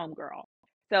her homegirl.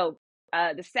 So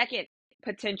the second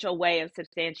potential way of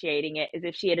substantiating it is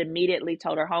if she had immediately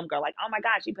told her homegirl, like, oh my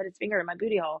gosh, he put his finger in my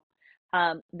booty hole.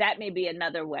 That may be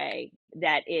another way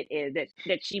that it is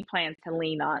that she plans to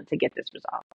lean on to get this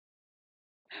resolved.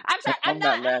 I'm sorry, I'm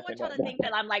not I don't laughing want y'all at to think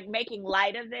that I'm like making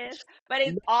light of this, but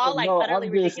it's that. all like No, utterly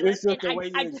ridiculous. it's just And the way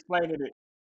you explaining it.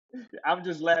 I'm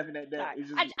just laughing at that. sorry, It's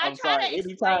just, I I'm try sorry. to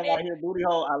explain Anytime it. I hear booty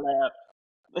hole, I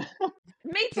laugh.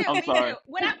 Me too. I'm Me sorry. too.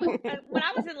 When I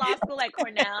was in law school at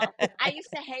Cornell, I used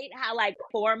to hate how like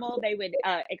formal they would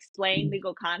explain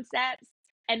legal concepts.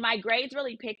 And my grades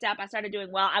really picked up. I started doing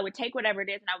well. I would take whatever it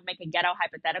is and I would make a ghetto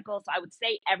hypothetical. So I would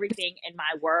say everything in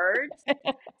my words.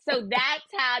 So that's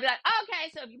how I'd be like,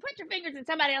 okay, so if you put your fingers in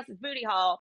somebody else's booty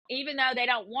hole, even though they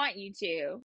don't want you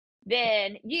to,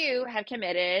 then you have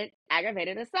committed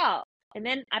aggravated assault. And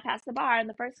then I passed the bar in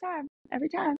the first time, every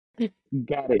time.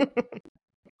 Got it.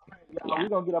 Y'all, Yeah. we're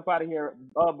gonna get up out of here.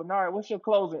 Bernard, what's your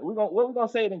closing? What we gonna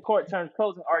say it in court terms?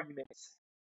 Closing arguments.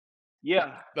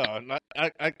 Yeah. No,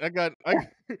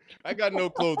 I got no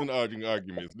closing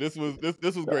arguments. This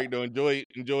was great though.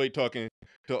 Enjoy talking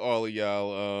to all of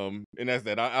y'all. And that's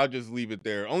that. I'll just leave it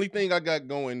there. Only thing I got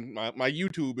going, my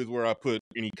YouTube is where I put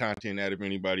any content at. If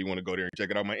anybody want to go there and check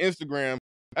it out. My Instagram,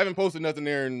 I haven't posted nothing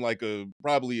there in like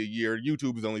probably a year.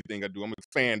 YouTube is the only thing I do. I'm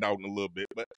expand out in a little bit,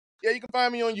 but yeah, you can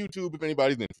find me on YouTube if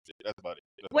anybody's interested. That's about it.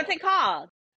 That's What's all. it called?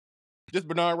 Just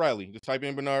Bernard Riley. Just type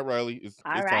in Bernard Riley. It's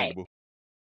right. findable.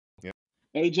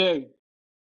 AJ,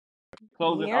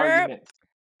 closing Yep. arguments.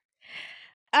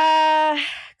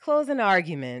 Closing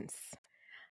arguments.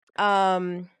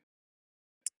 I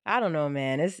don't know,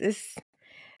 man. It's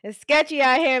sketchy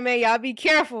out here, man. Y'all be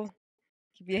careful.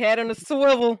 Keep your head on the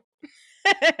swivel.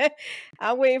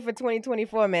 I'm waiting for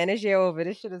 2024, man. This year over.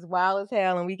 This shit is wild as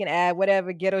hell, and we can add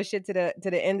whatever ghetto shit to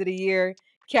the end of the year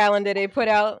calendar they put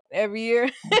out every year.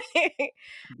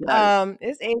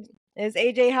 It's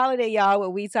AjHoliday, y'all,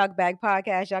 with We Talk Back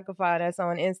podcast. Y'all can find us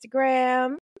on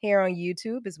Instagram, here on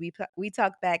YouTube as We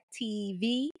Talk Back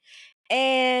TV,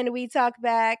 and We Talk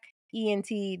Back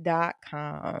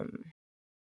ENT.com.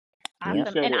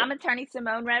 Awesome. And I'm attorney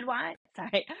Simone Redwine.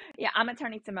 Sorry. Yeah, I'm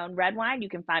attorney Simone Redwine. You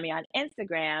can find me on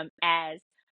Instagram as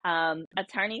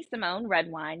attorney Simone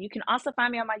Redwine. You can also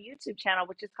find me on my YouTube channel,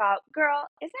 which is called Girl,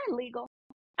 Is That Legal?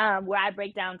 where I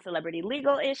break down celebrity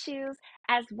legal issues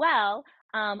as well.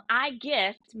 I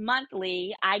gift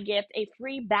a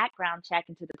free background check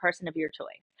into the person of your choice.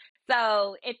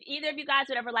 So if either of you guys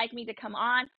would ever like me to come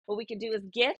on, what we could do is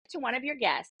gift to one of your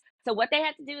guests. So what they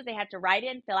have to do is they have to write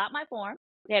in, fill out my form.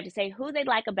 They have to say who they'd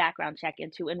like a background check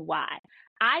into and why.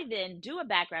 I then do a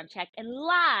background check and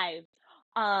live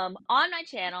on my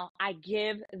channel, I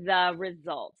give the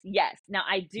results. Yes. Now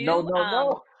I do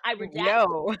No. I redact. No.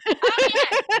 Oh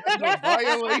yes. That's a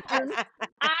violation.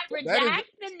 I That is redact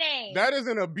the name. that is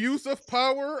an abuse of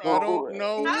power. I don't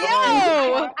know. No.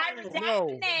 I redact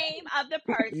the name of the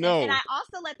person, No. and I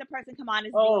also let the person come on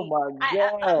as Oh my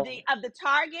God. of the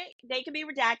target. They can be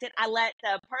redacted. I let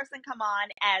the person come on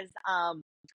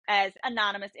as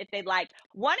anonymous if they'd like.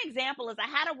 One example is I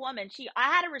had a woman.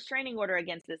 I had a restraining order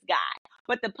against this guy,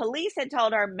 but the police had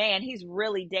told her, "Man, he's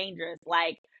really dangerous.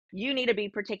 Like, you need to be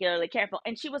particularly careful."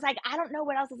 And she was like, "I don't know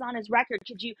what else is on his record.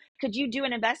 Could you do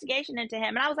an investigation into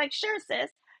him?" And I was like, "Sure,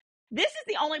 sis." This is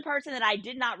the only person that I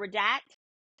did not redact.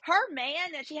 Her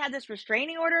man that she had this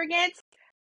restraining order against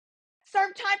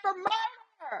served time for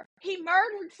murder. He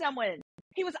murdered someone.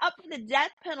 He was up for the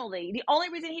death penalty. The only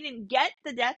reason he didn't get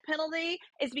the death penalty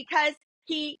is because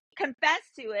he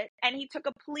confessed to it and he took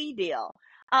a plea deal.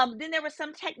 Then there was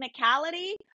some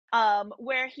technicality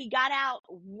where he got out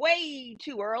way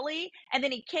too early, and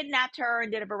then he kidnapped her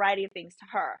and did a variety of things to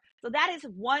her. So that is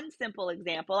one simple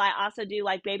example. I also do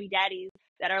like baby daddies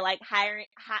that are like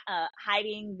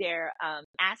hiding their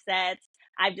assets.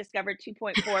 I've discovered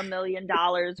 $2.4 million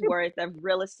worth of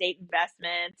real estate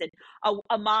investments, and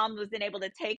a mom was then able to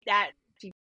take that.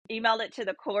 She emailed it to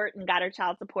the court and got her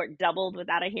child support doubled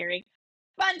without a hearing.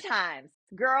 Fun times,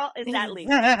 girl. Is that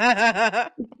legal? Well,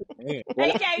 I AJ,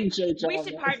 appreciate y'all, we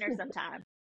should man. partner sometime.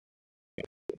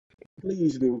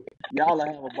 Please do. Y'all will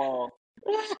have a ball.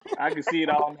 I can see it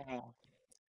all now.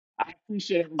 I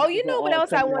appreciate it. Oh, you know what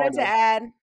else I wanted to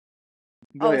add?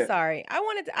 Go ahead. Sorry.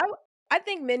 I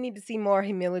think men need to see more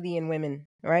humility in women,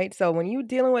 right? So when you're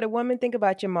dealing with a woman, think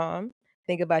about your mom,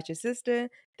 think about your sister,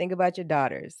 think about your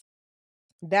daughters.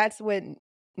 That's what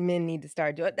men need to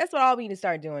start doing. That's what all we need to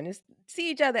start doing is see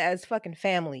each other as fucking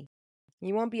family.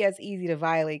 You won't be as easy to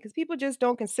violate because people just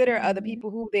don't consider other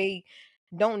people who they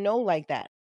don't know like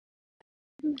that.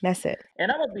 That's it.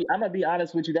 And I'm gonna be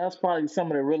honest with you. That was probably some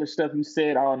of the realest stuff you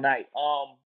said all night.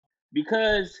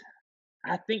 Because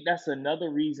I think that's another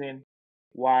reason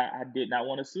why I did not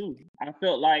want to sue. I just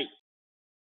felt like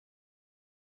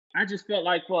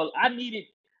I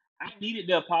needed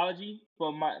the apology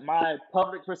for my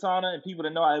public persona and people to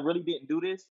know I really didn't do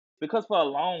this. Because for a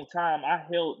long time I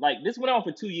held, like, this went on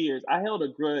for 2 years. I held a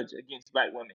grudge against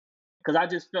black women because I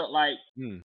just felt like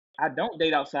I don't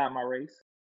date outside my race.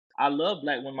 I love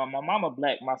black women. My mama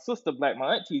black, my sister black,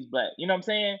 my auntie's black. You know what I'm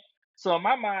saying? So in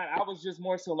my mind, I was just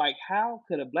more so like, how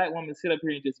could a black woman sit up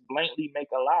here and just blatantly make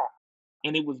a lie?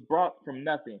 And it was brought from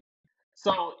nothing.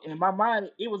 So in my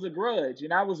mind, it was a grudge,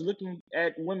 and I was looking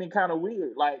at women kind of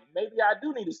weird. Like, maybe I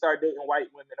do need to start dating white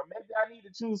women, or maybe I need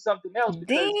to choose something else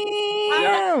because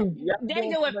Damn. They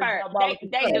do it first.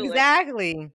 They do it.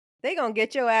 Exactly. They gonna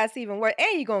get your ass even worse,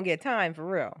 and you gonna get time for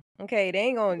real. Okay,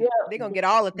 they gonna get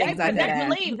all the things out of that. They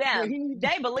believe them.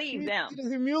 They believe them. The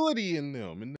humility in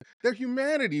them and their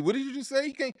humanity. What did you just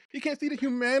say? You can't see the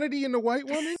humanity in the white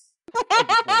woman.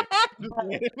 I'm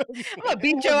gonna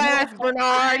beat your ass,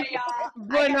 Bernard.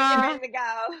 Bernard. I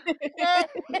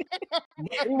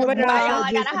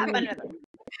gotta hop another.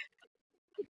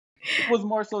 It was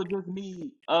more so just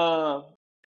me,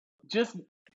 just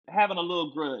having a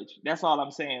little grudge. That's all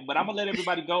I'm saying. But I'm gonna let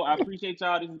everybody go. I appreciate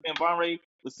y'all. This has been BernardRiley.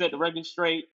 Let's set the record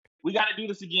straight. We gotta do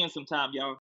this again sometime,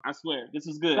 y'all. I swear, this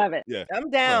is good. Love it. Yeah, I'm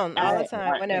down all the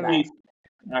time, whenever. Peace.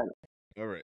 all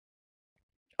right.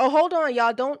 Oh, hold on,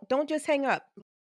 y'all. Don't just hang up.